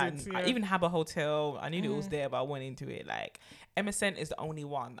Black Chat. Yeah. I even have a hotel. I knew it was there, but I went into it. Like, MSN is the only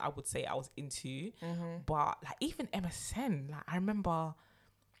one I would say I was into. But like, even MSN, like, I remember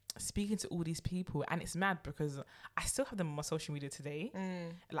speaking to all these people, and it's mad because I still have them on my social media today,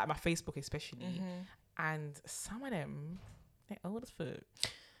 like my Facebook especially. And some of them, they're old as fuck.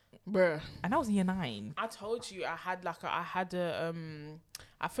 Bruh. And I was in year 9. I told you I had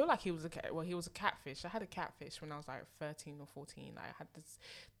I feel like he was a catfish. I had a catfish when I was like 13 or 14. I had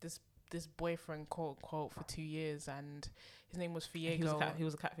this boyfriend, quote unquote, for 2 years, and his name was Fiego. He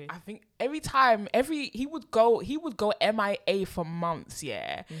was a catfish. I think he would go MIA for months,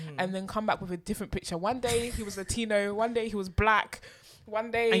 and then come back with a different picture. One day he was Latino, one day he was black,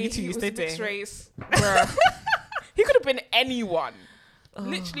 one day he was mixed race. He could have been anyone.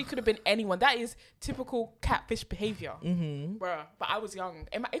 Literally could have been anyone. That is typical catfish behavior, bruh. But I was young.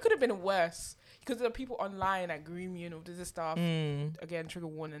 It could have been worse because there are people online that groom you and all this stuff. Again, trigger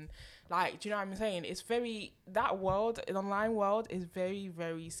warning. Like, do you know what I'm saying? It's that online world is very,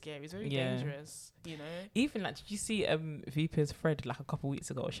 very scary. It's very dangerous, you know? Even like, did you see Vipa's thread like a couple weeks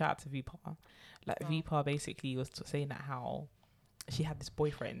ago? Shout out to Vipa. Like, Vipa basically was saying that how she had this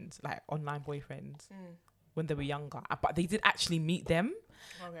boyfriend, like online boyfriend, when they were younger, but they did actually meet them.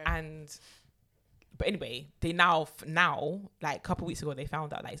 Okay. But anyway, they now like a couple weeks ago, they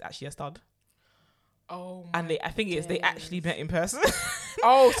found out that it's actually a stud. Oh, and I think they actually met in person.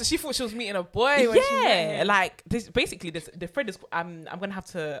 Oh, so she thought she was meeting a boy. When she met him. Like this. Basically, the thread is. I'm gonna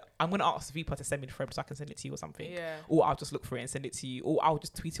ask Vipa to send me the thread so I can send it to you or something. Yeah. Or I'll just look for it and send it to you, or I'll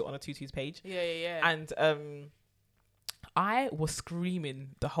just tweet it on a Tutu's page. Yeah. And I was screaming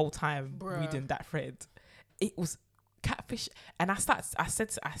the whole time reading that thread. It was catfish, and I said,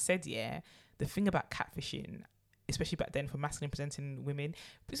 the thing about catfishing, especially back then for masculine presenting women,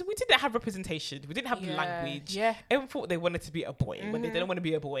 because we didn't have representation, we didn't have language. Yeah, everyone thought they wanted to be a boy when they didn't want to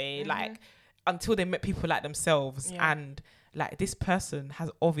be a boy. Like, until they met people like themselves, and like, this person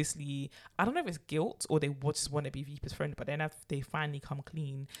has obviously, I don't know if it's guilt or they just want to be Vipa's friend, but then they finally come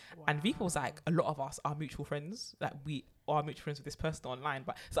clean. Wow. And Vipa was like, a lot of us are mutual friends. Like, we are mutual friends with this person online.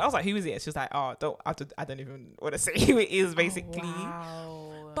 But so I was like, who is it? She was like, I don't even want to say who it is, basically.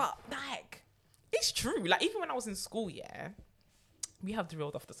 Oh, wow. But like, it's true. Like, even when I was in school, we have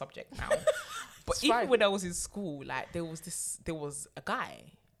derailed off the subject now. But it's even fine. When I was in school, like, there was a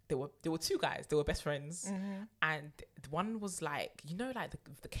guy. There were two guys. They were best friends, and one was like, you know, like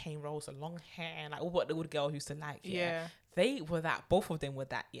the cane rolls, the long hair, like what the old girl used to like. Yeah, they were that. Both of them were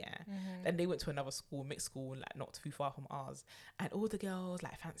that. Yeah. Then they went to another school, mixed school, like not too far from ours, and all the girls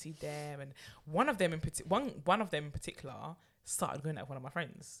like fancied them, and one of them in particular started going out with one of my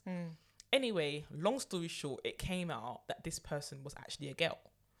friends. Anyway, long story short, it came out that this person was actually a girl,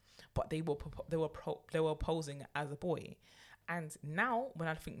 but they were posing as a boy. And now, when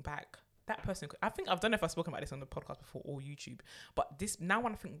I think back, that person, I don't know if I've spoken about this on the podcast before or YouTube, but now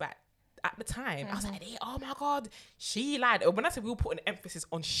when I think back, at the time, I was like, hey, oh my God, she lied. When I said we were putting emphasis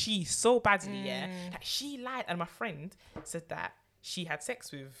on she so badly, like, she lied. And my friend said that she had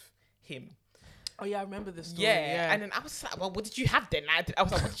sex with him. Oh yeah, I remember this story. Yeah. And then I was like, well, what did you have then? I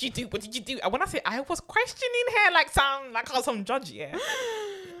was like, what did you do? What did you do? And when I said, I was questioning her like some judge,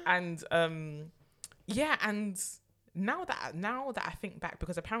 And and now that I think back,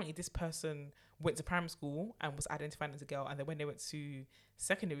 because apparently this person went to primary school and was identified as a girl, and then when they went to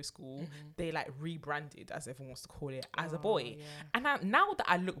secondary school, they like rebranded, as everyone wants to call it, as a boy. Yeah. And now that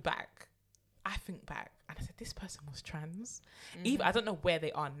I look back, I think back and I said, this person was trans. Even I don't know where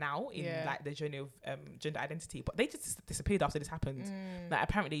they are now in like the journey of gender identity, but they just disappeared after this happened. Like,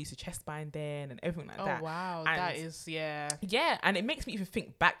 apparently they used to chest bind then and everything like that. Oh wow, and that is and it makes me even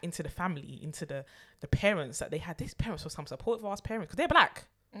think back into the family, into the parents that they had. These parents were some supportive ass parents because they're black.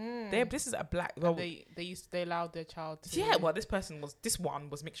 This is a black. Well, they allowed their child to. Yeah, well, this one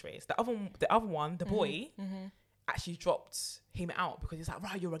was mixed race. The other one, the boy. Actually dropped him out because he's like,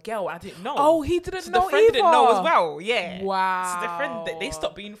 right, you're a girl. I didn't know. Oh, he didn't know. The friend didn't know as well. Yeah. Wow. So the friend, they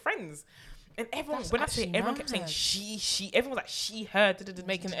stopped being friends. And everyone, That's when I say actually everyone kept saying mad. she, everyone was like she, her,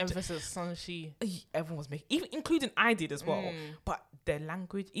 Making emphasis on she. Everyone was making, even including I did as well. Mm. But the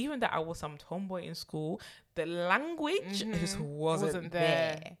language, even that I was some tomboy in school, the language just wasn't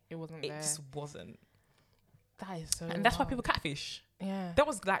there. It wasn't It there. just wasn't. That is so. And that's why wild. people catfish. Yeah. That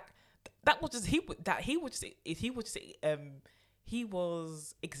was like, that was just he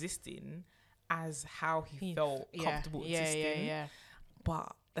was existing as how he felt comfortable existing. Yeah.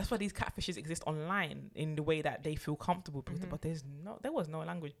 But that's why these catfishes exist online in the way that they feel comfortable. But there was no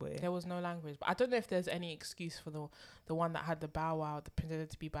language, boy. There was no language. But I don't know if there's any excuse for the one that had the Bow Wow, the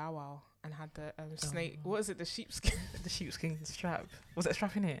pretended to be Bow Wow, and had the snake. What is it? The sheepskin. The sheepskin strap. Was it a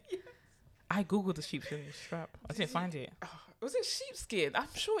strap in it? Yeah. I googled the sheepskin strap. I didn't find it. Was it sheepskin? I'm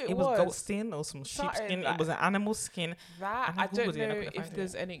sure it was. It was goat skin or some sheepskin. Like, it was an animal skin. That I don't know if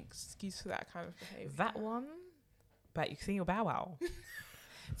there's any excuse for that kind of behavior. That one, but you see your Bow Wow.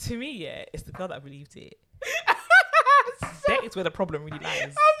 To me, yeah, it's the girl that believed it. That is where the problem really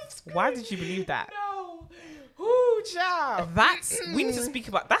lies. Why did you believe that? No. Ooh, child. We need to speak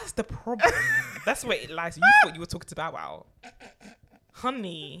about. That's the problem. That's where it lies. You thought you were talking to Bow Wow.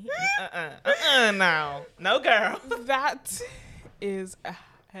 Honey, now, no, girl. That is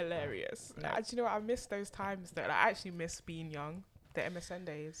hilarious. No. Do you know what? I miss those times though. Like, I actually miss being young. The MSN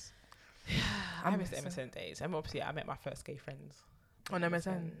days. I miss the MSN days. And obviously, I met my first gay friends on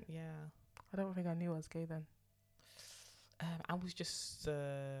MSN. Yeah, I don't think I knew I was gay then. I was just.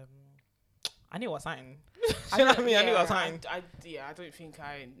 I knew I was something. I knew I was something. I don't think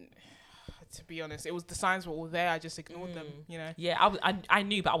I. To be honest, it was the signs were all there. I just ignored them. You know. Yeah, I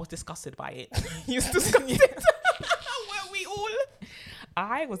knew, but I was disgusted by it. You was disgusted. Weren't we all?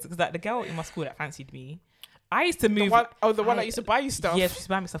 I was like the girl in my school that fancied me. I used to move. The one that used to buy you stuff. Yeah, she used to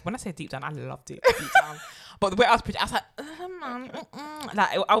buy me stuff. When I say deep down, I loved it deep down. But the way I was preaching, I was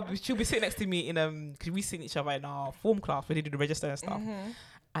like, like she'll be sitting next to me in because we seen each other in our form class where they do the register and stuff. Mm-hmm.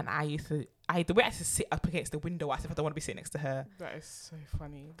 And the way I used to sit up against the window, I said I don't want to be sitting next to her. That is so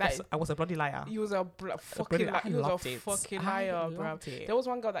funny. I was a bloody liar. You was a fucking liar, bro. There was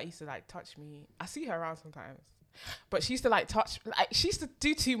one girl that used to like touch me. I see her around sometimes. But she used to like touch, like she used to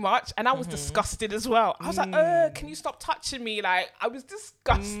do too much, and I was disgusted as well. I was like, can you stop touching me? Like I was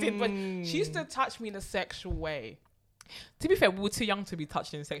disgusted, but she used to touch me in a sexual way. To be fair, we were too young to be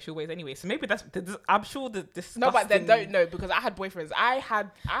touched in sexual ways anyway. So maybe I'm sure that this. No, but they don't know because I had boyfriends. I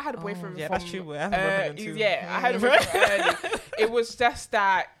had a boyfriend. Yeah, from, that's true. I had a boyfriend early. It was just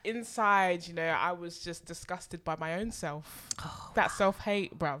that inside, you know, I was just disgusted by my own self. That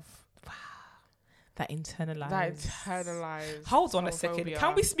self-hate, bruv. That internalized. Hold on a second.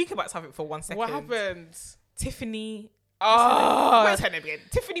 Can we speak about something for 1 second? What happened? Tiffany. What's her name again?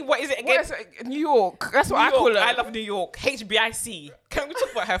 Tiffany, what is it again? New York. That's what I call her. I love New York. HBIC. Can we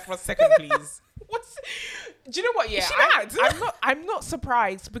talk about her for a second, please? Do you know what? Yeah, I'm not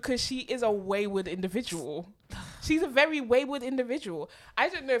surprised because she is a wayward individual. She's a very wayward individual. I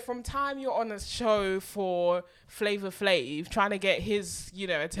don't know. From time you're on a show for Flavor Flav, trying to get his,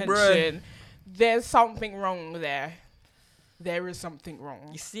 attention, bruh, there's something wrong there. There is something wrong.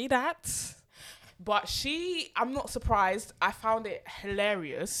 You see that? But I'm not surprised. I found it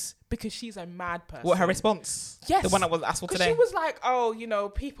hilarious because she's a mad person. What, her response? Yes. The one that was asked for today? She was like,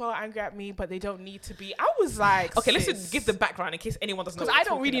 people are angry at me, but they don't need to be. I was like, okay, let's give the background in case anyone doesn't know. Because I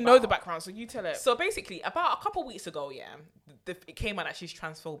don't really know the background, so you tell it. So basically, about a couple of weeks ago, it came out that she's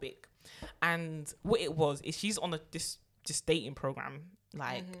transphobic. And what it was is she's on this dating program.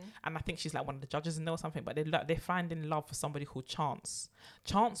 And I think she's like one of the judges in there or something, but they're finding love for somebody called Chance.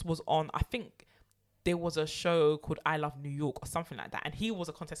 Chance was on, I think there was a show called I Love New York or something like that, and he was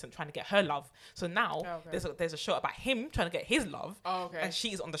a contestant trying to get her love. So now there's a show about him trying to get his love, and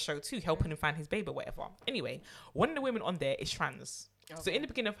she's on the show too, helping him find his baby or whatever. Anyway, one of the women on there is trans. So in the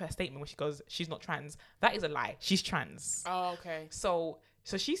beginning of her statement when she goes, she's not trans, that is a lie. She's trans. Oh, okay. So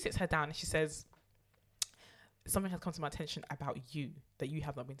she sits her down and she says, something has come to my attention about you that you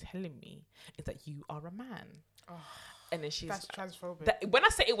have not been telling me, is that you are a man. Oh, and then that's transphobic. When I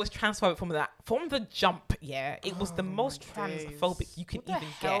say it was transphobic from the jump, it was the most transphobic you can even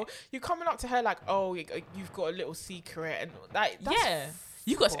get. You're coming up to her like, you've got a little secret, and that's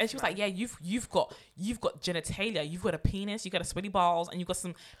you got, and she was like, you've got genitalia, you've got a penis, you got a sweaty balls, and you got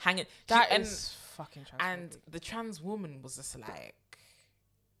some hanging. That is fucking transphobic. And the trans woman was just like,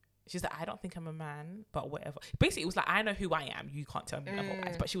 she's like, I don't think I'm a man, but whatever. Basically, it was like, I know who I am. You can't tell me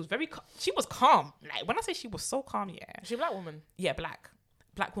otherwise. But she was she was calm. Like, when I say she was so calm, Is she a black woman? Yeah, black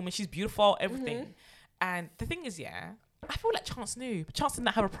woman. She's beautiful, everything. Mm-hmm. And the thing is, I feel like Chance knew. But Chance didn't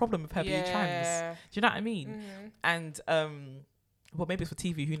have a problem with her being trans. Do you know what I mean? Mm-hmm. And Well, maybe it's for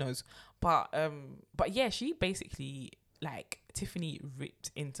TV, who knows? But yeah, she basically, like, Tiffany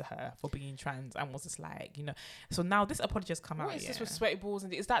ripped into her for being trans and was just like, you know. So now this apology has come out. What is this with sweaty balls?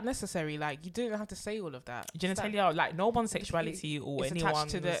 And is that necessary? Like, you didn't have to say all of that. Genitalia, like, no one's sexuality or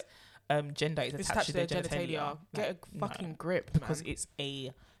anyone's gender is attached to their genitalia. Get a fucking grip, because man. it's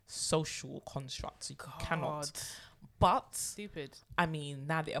a social construct. So you cannot. But stupid. I mean,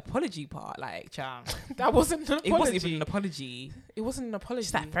 now the apology part, like, that wasn't an apology. It wasn't even an apology. It wasn't an apology.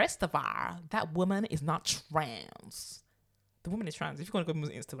 She's like, first of all, that woman is not trans. The woman is trans. If you're going to go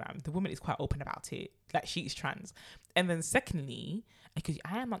on Instagram, the woman is quite open about it. Like, she is trans. And then secondly, because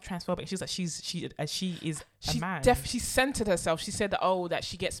I am not transphobic. She's like, she is a man. She centered herself. She said that, that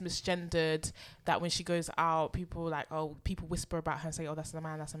she gets misgendered, that when she goes out, people whisper about her and say, oh, that's a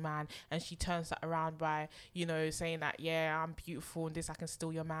man. And she turns that around by, you know, saying that, yeah, I'm beautiful and this, I can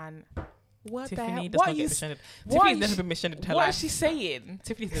steal your man. What Tiffany the hell? does not get misgendered. Tiffany's never been misgendered in her life. What is she saying?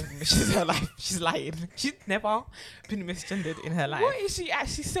 Tiffany's never been misgendered in her life. She's lying. She's never been misgendered in her life. What is she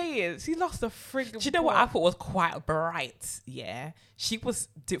actually saying? She lost a friggin' Do you know what I thought was quite bright? Yeah. She was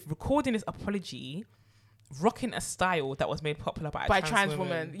recording this apology, rocking a style that was made popular by a trans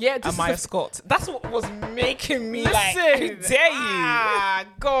woman. Yeah, Amaya Scott. That's what was making me like, how dare you?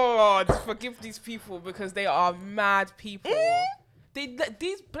 God, forgive these people because they are mad people.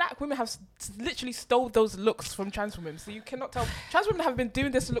 These black women have literally stole those looks from trans women, so you cannot tell. Trans women have been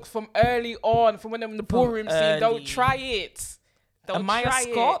doing this looks from early on, from when they're in the ballroom scene. Don't try it. Amaya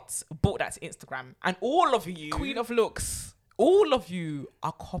Scott brought that to Instagram, and all of you, queen of looks, all of you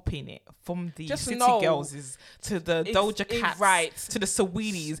are copying it, from the City Girls to the Doja Cats, to the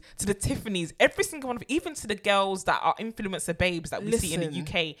Saweenies, to the Tiffanys, every single one of you, even to the girls that are influencer babes that we see in the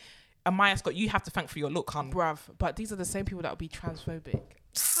UK. Amaya Scott, you have to thank for your look, hun. Bruv, but these are the same people that will be transphobic.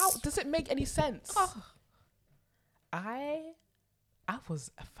 How does it make any sense? I was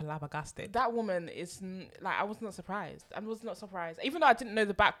flabbergasted. That woman is like, I was not surprised. Even though I didn't know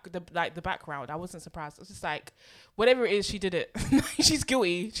the background, I wasn't surprised. It's just like, whatever it is, she did it. She's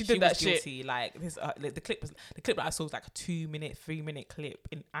guilty. She did that shit. Guilty. Like this, the clip that I saw was like a 3-minute clip,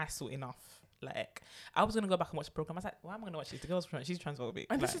 and I saw enough. Like, I was gonna go back and watch the program. I was like, why am I gonna watch this? The girl's she's transphobic.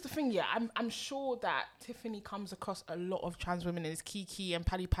 And this is the thing, yeah. I'm sure that Tiffany comes across a lot of trans women and is kiki and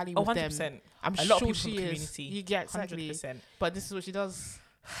pally with 100%. them. I'm a sure lot of people she from the is. Community. Yeah, exactly. 100%. But this is what she does.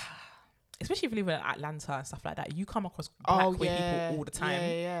 Especially if you live in Atlanta and stuff like that, you come across black queer people all the time.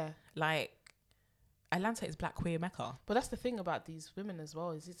 Yeah. Like, Atlanta is black queer mecca. But that's the thing about these women as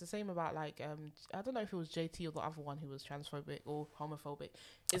well. Is it's the same about like I don't know if it was JT or the other one who was transphobic or homophobic.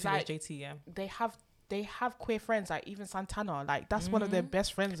 It's like it was JT, yeah. They have queer friends, like even Santana, like that's one of their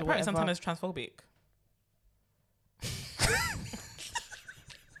best friends. Apparently Santana's transphobic.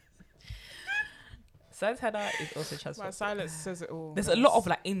 Santana is also transphobic. My silence says it all. There's a lot of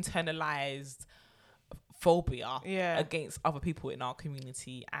like internalized phobia against other people in our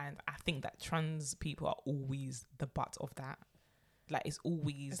community, and I think that trans people are always the butt of that. Like, it's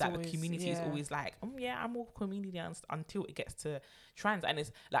always the community is always like, I'm all community until it gets to trans. And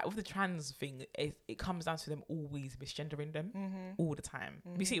it's like, with the trans thing, it comes down to them always misgendering them all the time.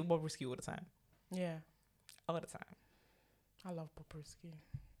 We see it with Bobrisky all the time. Yeah. All the time. I love Bobrisky.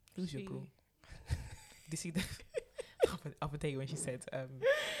 Who's your bro? Did you see the other day when she said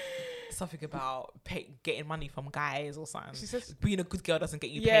something about getting money from guys or something? She says being a good girl doesn't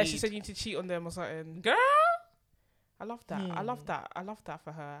get you paid. Yeah, she said you need to cheat on them or something. Girl! I love that. I love that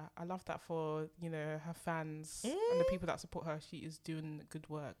for her. I love that for, you know, her fans and the people that support her. She is doing good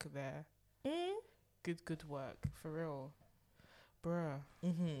work there. Good work. For real. Bruh.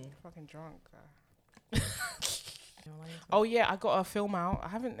 Fucking drunk. Oh yeah, I got a film out. I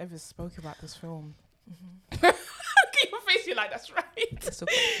haven't ever spoke about this film. Keep your face, you're like, that's right.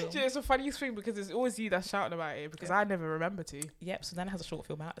 It's a funny thing because it's always you that's shouting about it because I never remember to. Yep, so then it has a short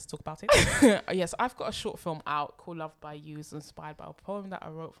film out. Let's talk about it. Yes, I've got a short film out called Loved by You. It's inspired by a poem that I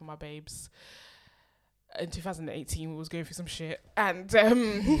wrote for my babes in 2018. We was going through some shit. And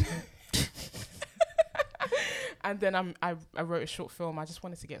and then I wrote a short film. I just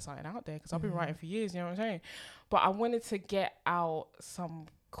wanted to get something out there because I've been writing for years, you know what I'm saying? But I wanted to get out some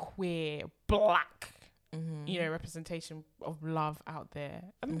queer, black, you know, representation of love out there.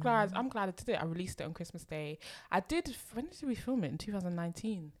 I'm glad I did it. I released it on Christmas Day. When did we film it? In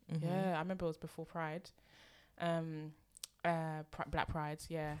 2019. Yeah, I remember it was before Pride. Black Pride,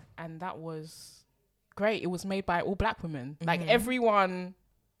 yeah. And that was great. It was made by all black women. Like, everyone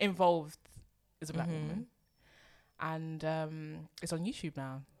involved is a black woman. And it's on YouTube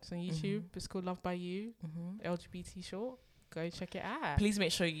now. It's on YouTube. It's called Loved by You, LGBT short. Go check it out. Please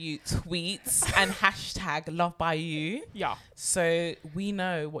make sure you tweet and hashtag Love by You. Yeah. So we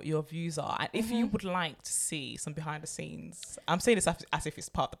know what your views are. And if you would like to see some behind the scenes, I'm saying this as if it's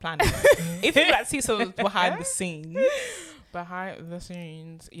part of the plan. If you'd like to see some behind the scenes. Behind the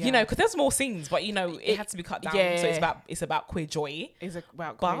scenes. Yeah. You know, because there's more scenes, but you know, it had to be cut down. Yeah. So it's about queer joy. It's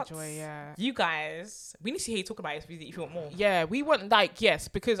about But queer joy, yeah. You guys, we need to hear you talk about it if you want more. Yeah, we want, like, yes,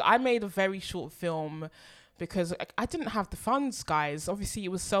 because I made a very short film because I didn't have the funds, guys. Obviously, it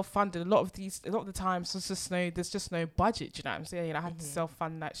was self-funded. A lot of the times, there's just no budget. You know what I'm saying? I had to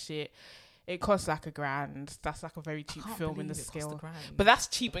self-fund that shit. It costs like $1,000. That's like a very cheap film in the scale. But that's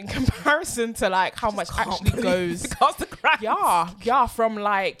cheap in comparison to like how much actually goes. It costs $1,000. Yeah. From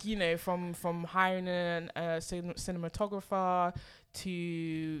like, you know, from hiring a cinematographer to,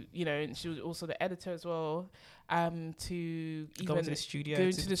 you know, and she was also the editor as well. To even going to the studio,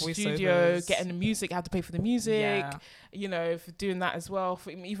 getting the music, I had to pay for the music, you know, for doing that as well,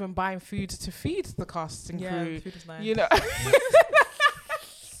 for even buying food to feed the cast and crew. Food is nice. You know.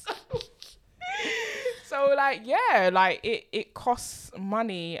 So like, yeah, like it costs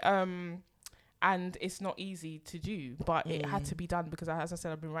money, and it's not easy to do, but it had to be done because, as I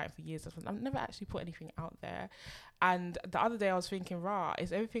said, I've been writing for years. I've never actually put anything out there. And the other day I was thinking,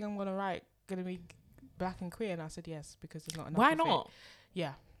 is everything I'm gonna write gonna be Black and queer? And I said yes, because there's not enough. Why not?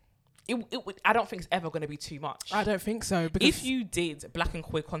 Yeah. I don't think it's ever going to be too much. I don't think so. Because if you did Black and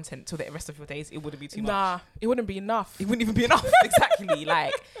queer content till the rest of your days, it wouldn't be too much. Nah, it wouldn't be enough. It wouldn't even be enough. Exactly.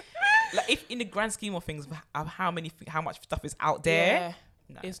 Like if in the grand scheme of things, of how much stuff is out there,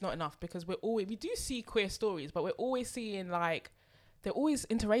 it's not enough, because we do see queer stories, but we're always seeing like they're always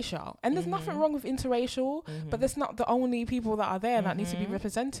interracial, and there's nothing wrong with interracial, but that's not the only people that are there that need to be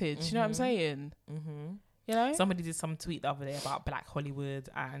represented. You know what I'm saying? You know, somebody did some tweet the other day about Black Hollywood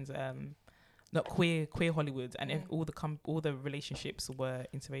and not queer Hollywood, and all the relationships were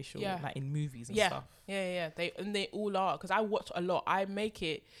interracial, like in movies and stuff. They all are, because I watch a lot. I make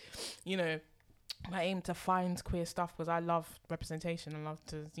it, you know, I aim to find queer stuff because I love representation. I love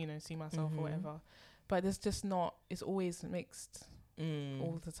to, you know, see myself or whatever. But there's just not. It's always mixed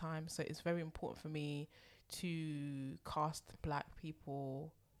all the time. So it's very important for me to cast Black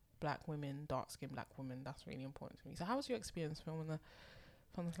people, Black women, dark-skinned Black women. That's really important to me. So how was your experience filming the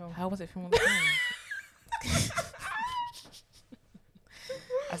film? How was it filming the film?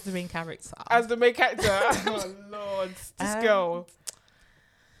 As the main character. Oh, Lord. This girl.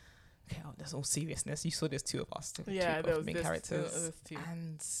 Okay, that's all seriousness. You saw there's two of us. There was main characters. Two.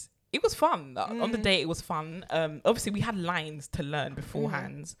 And it was fun. On the day, it was fun. Obviously, we had lines to learn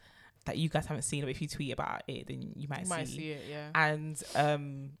beforehand that you guys haven't seen. But if you tweet about it, then you might see it, yeah. And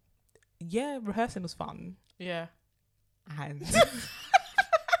rehearsing was fun. Yeah. And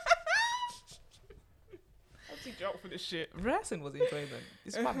for this shit. Rehearsing was enjoyment.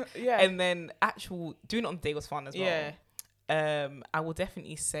 It's fun. Yeah. And then doing it on the day was fun as well. Yeah. I will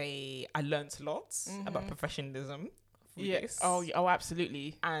definitely say I learned a lot about professionalism. Yes. Oh,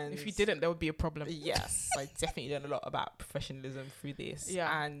 absolutely. And if you didn't, there would be a problem. Yes, I definitely learned a lot about professionalism through this.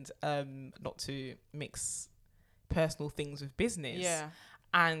 Yeah. And not to mix personal things with business. Yeah.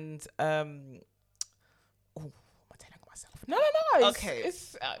 And am I telling myself? No. Okay.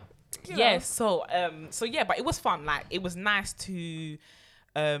 It's So but it was fun. Like, it was nice to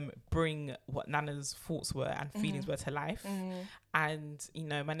bring what Nana's thoughts were and feelings were to life. And, you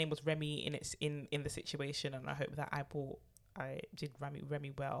know, my name was Remy in the situation, and I hope that I did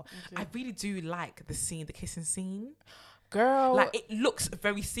Remy well. I really do like the kissing scene. Girl, like, it looks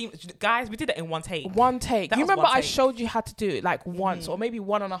very seamless. Guys, we did it in one take. You remember I showed you how to do it like once or maybe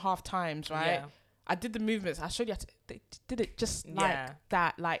 1.5 times, right? Yeah. I did the movements. I showed you how to. They did it just like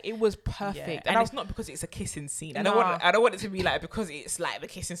that. Like, it was perfect. And it's not because it's a kissing scene. I don't want it to be like because it's like the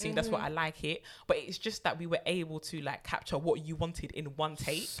kissing scene. That's what I like it. But it's just that we were able to like capture what you wanted in one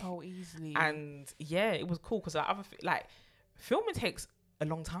take so easily. And it was cool because filming takes a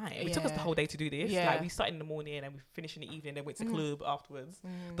long time. It took us the whole day to do this. Like, we started in the morning and we finished in the evening, then went to club afterwards.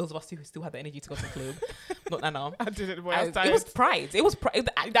 Those of us who still had the energy to go to the club. Not Nana. I did it. It was Pride. It was Pride.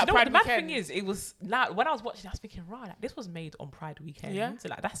 The mad thing is, it was like, when I was watching, I was thinking, right, like, this was made on Pride weekend. Yeah. So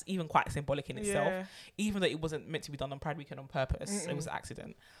like, that's even quite symbolic in itself. Even though it wasn't meant to be done on Pride weekend on purpose. It was an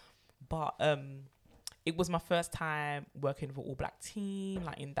accident. But it was my first time working with an all Black team,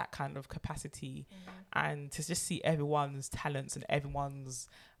 like in that kind of capacity, and to just see everyone's talents and everyone's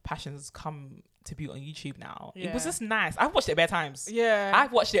passions come to be on YouTube now. It was just nice. I've watched it bare times. Yeah,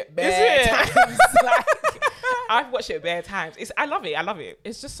 I've watched it bare times. Like, I've watched it bare times. I love it.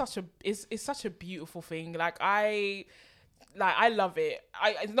 It's just such a beautiful thing. Like, like I love it.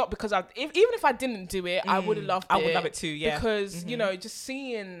 It's not because even if I didn't do it, I would have loved it. I would love it too. Yeah, because you know, just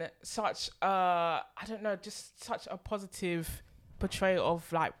seeing such I don't know, just such a positive portrayal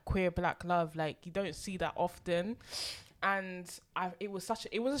of like queer black love. Like you don't see that often. And it was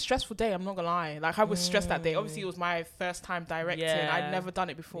a stressful day. I'm not gonna lie. Like I was stressed that day. Obviously, it was my first time directing. Yeah. I'd never done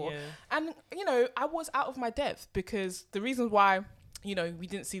it before, and you know, I was out of my depth because the reasons why, you know, we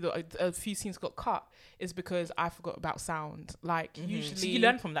didn't see a few scenes got cut is because I forgot about sound. Like usually, so you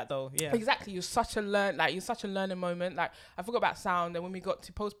learn from that though. Yeah, exactly. You're such a learning moment. Like I forgot about sound, and when we got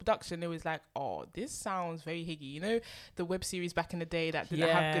to post production, it was like, oh, this sounds very higgy. You know, the web series back in the day that didn't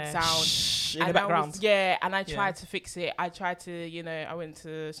have good sound in the background. And I tried to fix it. I tried to, you know, I went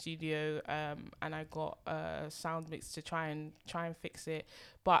to the studio and I got a sound mix to try and fix it,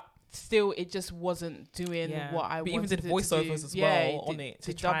 but still, it just wasn't doing what I wanted. Even did voiceovers as well on it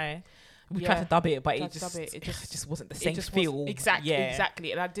to try. We tried to dub it, but it just wasn't the same feel.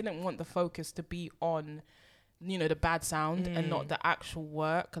 Exactly. And I didn't want the focus to be on, you know, the bad sound and not the actual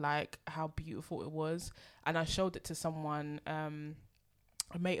work, like how beautiful it was. And I showed it to someone,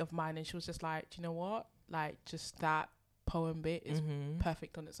 a mate of mine, and she was just like, do you know what? Like, just that poem bit is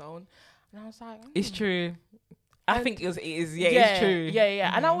perfect on its own. And I was like, it's true. I think it is. Yeah, it's true.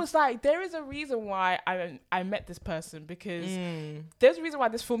 Yeah. And I was like, there is a reason why I met this person, because there's a reason why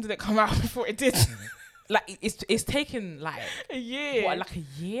this film didn't come out before it did. Like it's taken like a year. What, like a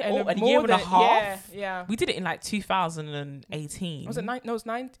year or a year and a half? Yeah. We did it in like 2018. Was it nine? No,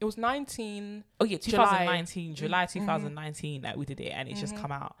 it was 19. Oh yeah, 2019, July 2019 that we did it, and it's just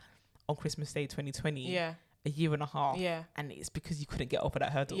come out on Christmas Day 2020. Yeah. A year and a half. Yeah. And it's because you couldn't get over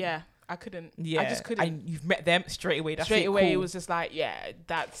that hurdle. Yeah. I couldn't. Yeah. I just couldn't. And you've met them straight away. Cool. It was just like,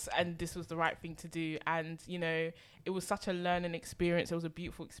 and this was the right thing to do. And, you know, it was such a learning experience. It was a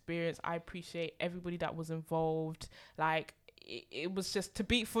beautiful experience. I appreciate everybody that was involved. Like, it was just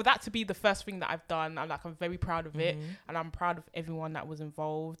for that to be the first thing that I've done. I'm very proud of it. And I'm proud of everyone that was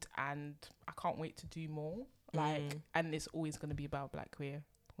involved. And I can't wait to do more. And it's always going to be about black queer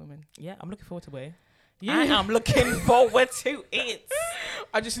women. Yeah, I'm looking forward to it. Yeah, I'm looking forward to it.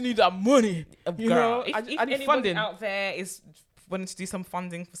 I just need that money. You know, if I need funding out there is wanting to do some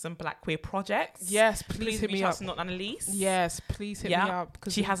funding for some black queer projects. Yes, please hit me up. Not Annalise. Yes, please hit me up.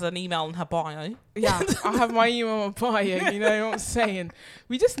 Because she has an email in her bio. Yeah, I have my email in my bio. You know what I'm saying?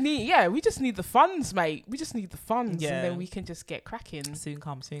 We just need the funds, mate. We just need the funds, and then we can just get cracking. Soon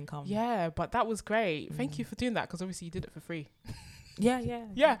come. Yeah, but that was great. Thank you for doing that, because obviously you did it for free. Yeah.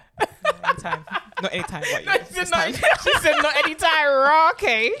 Anytime. Not anytime. She said not anytime.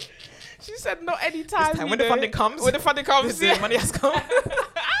 Okay. She said not anytime. When the funding comes. The money has come.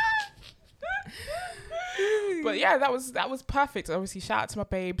 But yeah, that was perfect. Obviously, shout out to my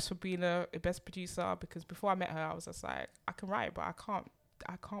babes for being a best producer, because before I met her, I was just like, I can write, but I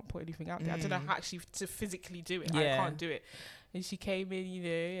can't put anything out there. I don't know how actually to physically do it. I can't do it. And she came in, you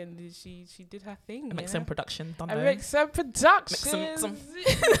know, and she did her thing. MXM production. MXM production. Mix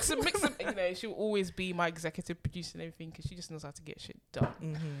some. You know, she'll always be my executive producer and everything, because she just knows how to get shit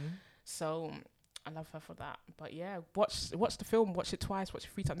done. So I love her for that. But yeah, watch the film, watch it twice, watch it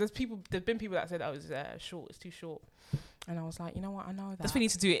 3 times. There's been people that said that was short, it's too short. And I was like, you know what, I know that. That's why you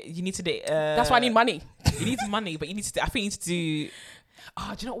need to do it. You need to do it. That's why I need money. You need money, but you need to. I think you need to do.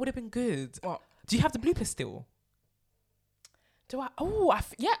 Oh, do you know what would have been good? What? Do you have the bloopers still? Do I? Oh,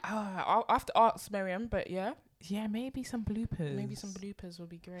 I'll have to ask Miriam, but yeah. Yeah, maybe some bloopers. Maybe some bloopers would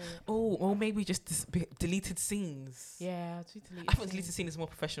be great. Oh, or maybe just deleted scenes. Yeah, I thought deleted scene is more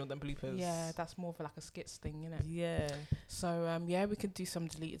professional than bloopers. Yeah, that's more for like a skits thing, isn't it? Yeah. So we could do some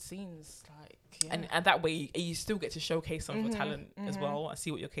deleted scenes, like and that way you still get to showcase some of your talent as well and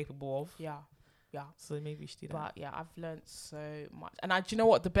see what you're capable of. Yeah. So maybe we should do that. But yeah, I've learned so much, and do you know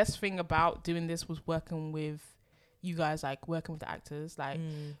what? The best thing about doing this was working with you guys, like working with the actors. Like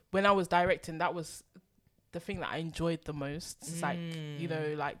when I was directing, that was the thing that I enjoyed the most. It's like, you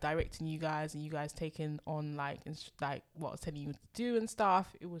know, like directing you guys and you guys taking on like what I was telling you to do and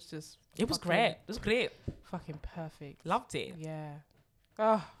stuff. It was just great. It was great. Fucking perfect. Loved it. Yeah.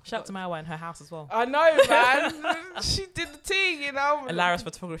 Oh, shout out to Marwa and her house as well. I know, man. She did the thing, you know. And Lara's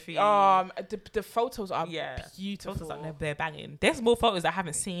photography. The photos are beautiful. Photos they're banging. There's more photos that I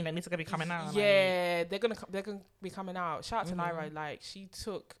haven't seen and it's gonna be coming out. Yeah, they're gonna be coming out. Shout out to Lyra. Like, she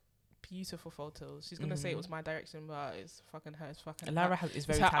took beautiful photos. She's gonna say it was my direction, but it's fucking her. It's fucking. And Lyra is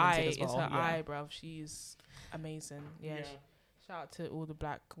very talented as well. It's her eye, bruv. She's amazing. Yeah. Shout out to all the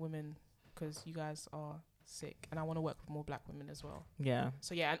black women, because you guys are sick, and I want to work with more black women as well. Yeah.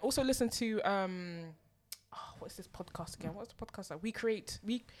 So yeah, and also listen to what's this podcast again? What's the podcast like?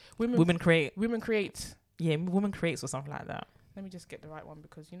 Women create Yeah, Women Creates or something like that. Let me just get the right one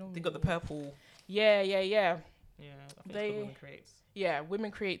because They got the purple. Yeah. Yeah, I think it's called Women Creates. Yeah,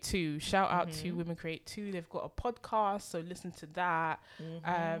 Women Create 2. Shout out to Women Create 2. They've got a podcast, so listen to that.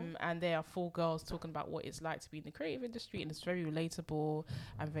 And they are 4 girls talking about what it's like to be in the creative industry, and it's very relatable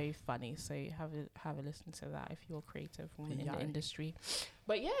and very funny. So have a listen to that if you're a creative woman in the industry.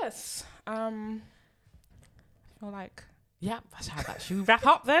 But yes, I feel like should we wrap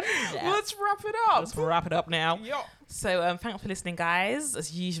up then? Let's wrap it up. Let's wrap it up now. Yeah. So thanks for listening, guys.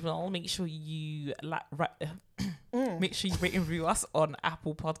 As usual, make sure you make sure you rate and review us on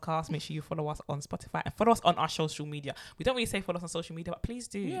Apple Podcasts. Make sure you follow us on Spotify and follow us on our social media. We don't really say follow us on social media, but please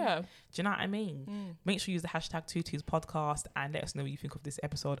do. Yeah. Do you know what I mean? Make sure you use the hashtag Tutus podcast and let us know what you think of this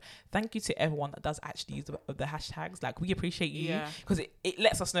episode. Thank you to everyone that does actually use the hashtags. Like, we appreciate you because it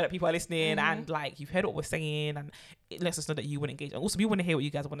lets us know that people are listening and like you've heard what we're saying, and it lets us know that you want to engage. And also, we want to hear what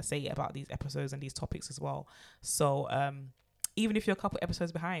you guys want to say about these episodes and these topics as well. So even if you're a couple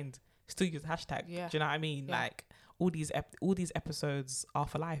episodes behind, still use the hashtag. Do you know what I mean? Like, all these episodes are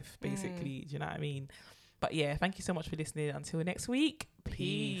for life, basically. Do you know what I mean? But yeah, thank you so much for listening. Until next week,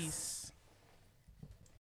 peace.